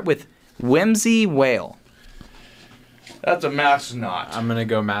 We'll start with Whimsy Whale. That's a mask not. I'm going to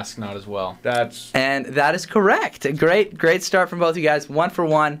go mask not as well. And that is correct. A great start from both you guys. 1 for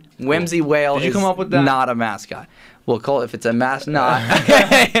 1. Whimsy Whale. Did you come up with that? Not a mascot. We'll call it if it's a mask not.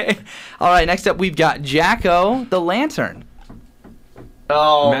 All right, next up we've got Jacko the Lantern.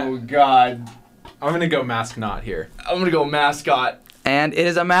 Oh, God. I'm going to go mask not here. I'm going to go mascot. And it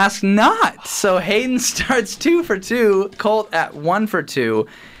is a mask not. So Hayden starts 2 for 2. Colt at 1 for 2.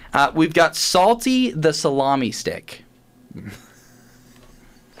 We've got Salty the Salami Stick.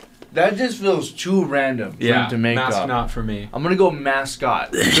 That just feels too random for him to make mask up. not for me. I'm going to go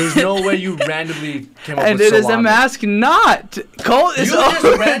mascot. There's no way you randomly came up And with it is salami. a mask not. Colt is You just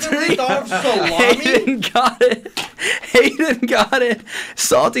over randomly 3. thought of salami? Hayden got it.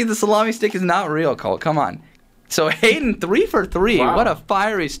 Salty the Salami Stick is not real, Colt. Come on. So Hayden 3 for 3. Wow. What a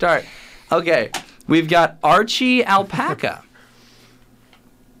fiery start. Okay, we've got Archie Alpaca.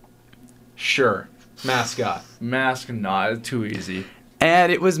 Sure. Mascot. Mask not. Too easy.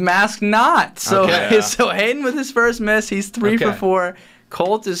 And it was mask not. So Okay. so Hayden with his first miss, he's 3 for 4.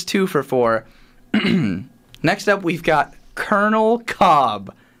 Colt is 2 for 4. Next up, we've got Colonel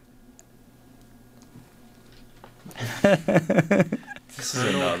Cobb. This is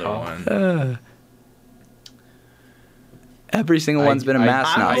another one. Every single one's been a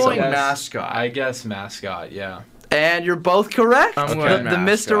mask I'm not. going So mascot. I guess mascot, yeah. And you're both correct. I'm going The mascot.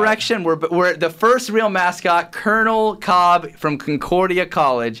 misdirection. We're the first real mascot. Colonel Cobb from Concordia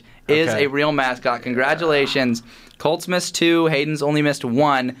College is Okay. a real mascot. Congratulations. Colts missed 2. Hayden's only missed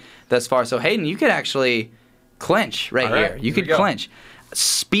 1 thus far. So Hayden, you could actually clinch right All right, here. You here could we go. clinch.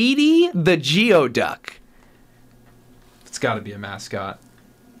 Speedy the Geoduck. It's got to be a mascot.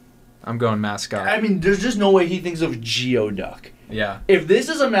 I'm going mascot. I mean, there's just no way he thinks of Geoduck. Yeah. If this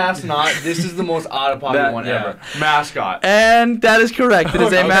is a mascot, this is the most out of pocket That- one yeah. ever. Mascot. And that is correct. It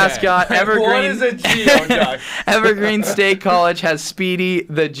is a Okay. mascot. Evergreen. What is a Geoduck? Evergreen State College has Speedy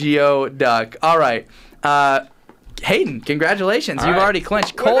the Geoduck. All right. Hayden, congratulations. All You've right. already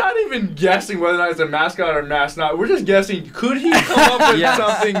clinched. We're Colt, not even guessing whether or not it's a mascot or mascot. We're just guessing, could he come up with Yes.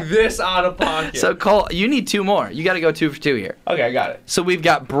 something this out of pocket? so Colt, you need 2 more. You got to go 2 for 2 here. Okay, I got it. So we've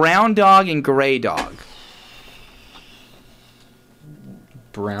got brown dog and gray dog.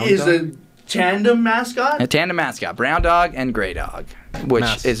 Brown Is dog? a tandem mascot? A tandem mascot, brown dog and gray dog,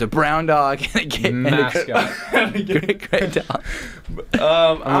 which is a brown dog and a mascot. gray dog.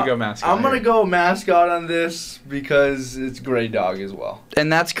 I'm gonna go mascot. I'm going to here. go mascot on this because it's gray dog as well.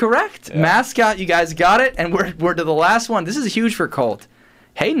 And that's correct. Mascot, you guys got it. And we're to the last one. This is huge for Colt.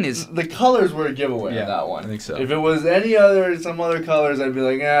 Hayden is The colors were a giveaway Yeah, on that one. I think so. If it was some other colors, I'd be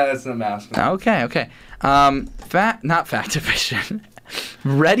like, that's a mascot. okay. Not fact or fiction.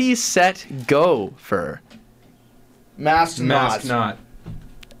 Ready, set, go for. Mask not.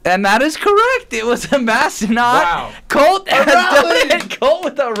 And that is correct. It was a mascot. Wow. Colt has rally! done it. Colt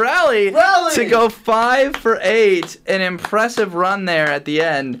with a rally to go 5 for 8. An impressive run there at the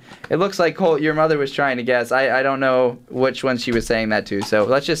end. It looks like Colt, your mother was trying to guess. I don't know which one she was saying that to. So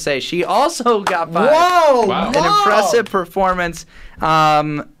let's just say she also got 5. Whoa! Wow. An impressive performance.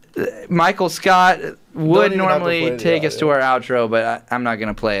 Michael Scott would even have to normally play the take us to audio. our outro, but I'm not going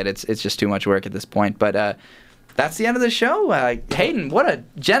to play it. It's just too much work at this point. But that's the end of the show. Hayden, what a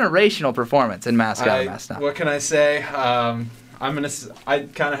generational performance in mascot. Mascot. What can I say? I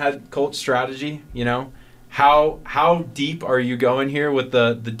kind of had Colt's strategy. You know, how deep are you going here with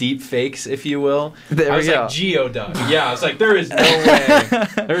the deep fakes, if you will? There I we was go. like Geoduck. Yeah, I was like, there is no way.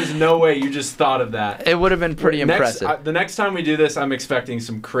 There is no way you just thought of that. It would have been pretty impressive. The next time we do this, I'm expecting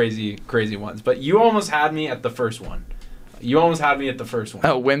some crazy ones. But you almost had me at the first one.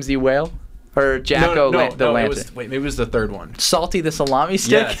 Oh, Whimsy Whale? Or Jacko the Lantern? Maybe it was the third one. Salty the Salami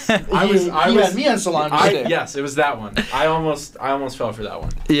Stick? Yes. He had me on salami stick. Yes, it was that one. I almost fell for that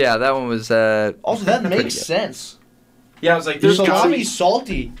one. Yeah, that one was... Also, that pretty makes good. sense. Yeah, I was like, there's Salami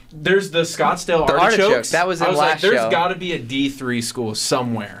salty. there's the Scottsdale The artichokes. artichokes, that was in I was last like, show. there's got to be a D3 school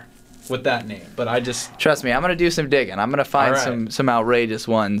somewhere with that name. But I just... Trust me, I'm going to do some digging. I'm going to find All right. some outrageous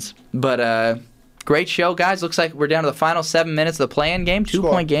ones. But great show, guys. Looks like we're down to the final 7 minutes of the play-in game.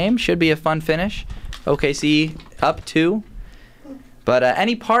 2-point game. Should be a fun finish. OKC up 2. But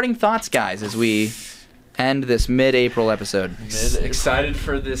any parting thoughts, guys, as we end this mid-April episode? Excited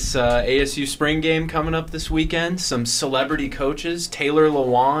for this ASU spring game coming up this weekend. Some celebrity coaches, Taylor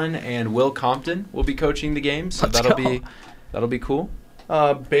Lewan and Will Compton, will be coaching the game. So Let's that'll be cool.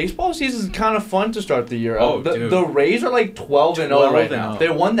 Baseball season is kind of fun to start the year. Oh, dude. The Rays are like 12-0 right now. 12-0. They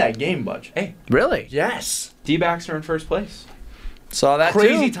won that game, Budge. Hey, Really? Yes. D-backs are in first place. Saw that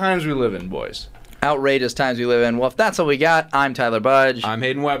Crazy too. times we live in, boys. Outrageous times we live in. Well, if that's all we got, I'm Tyler Budge. I'm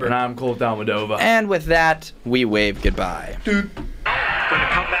Hayden Weber. And I'm Colt Almadova. And with that, we wave goodbye. Going to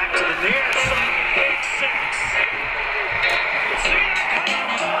come back to the near side.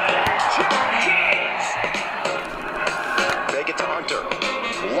 Take it to Hunter.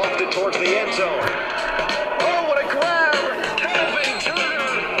 Lofted towards the end zone.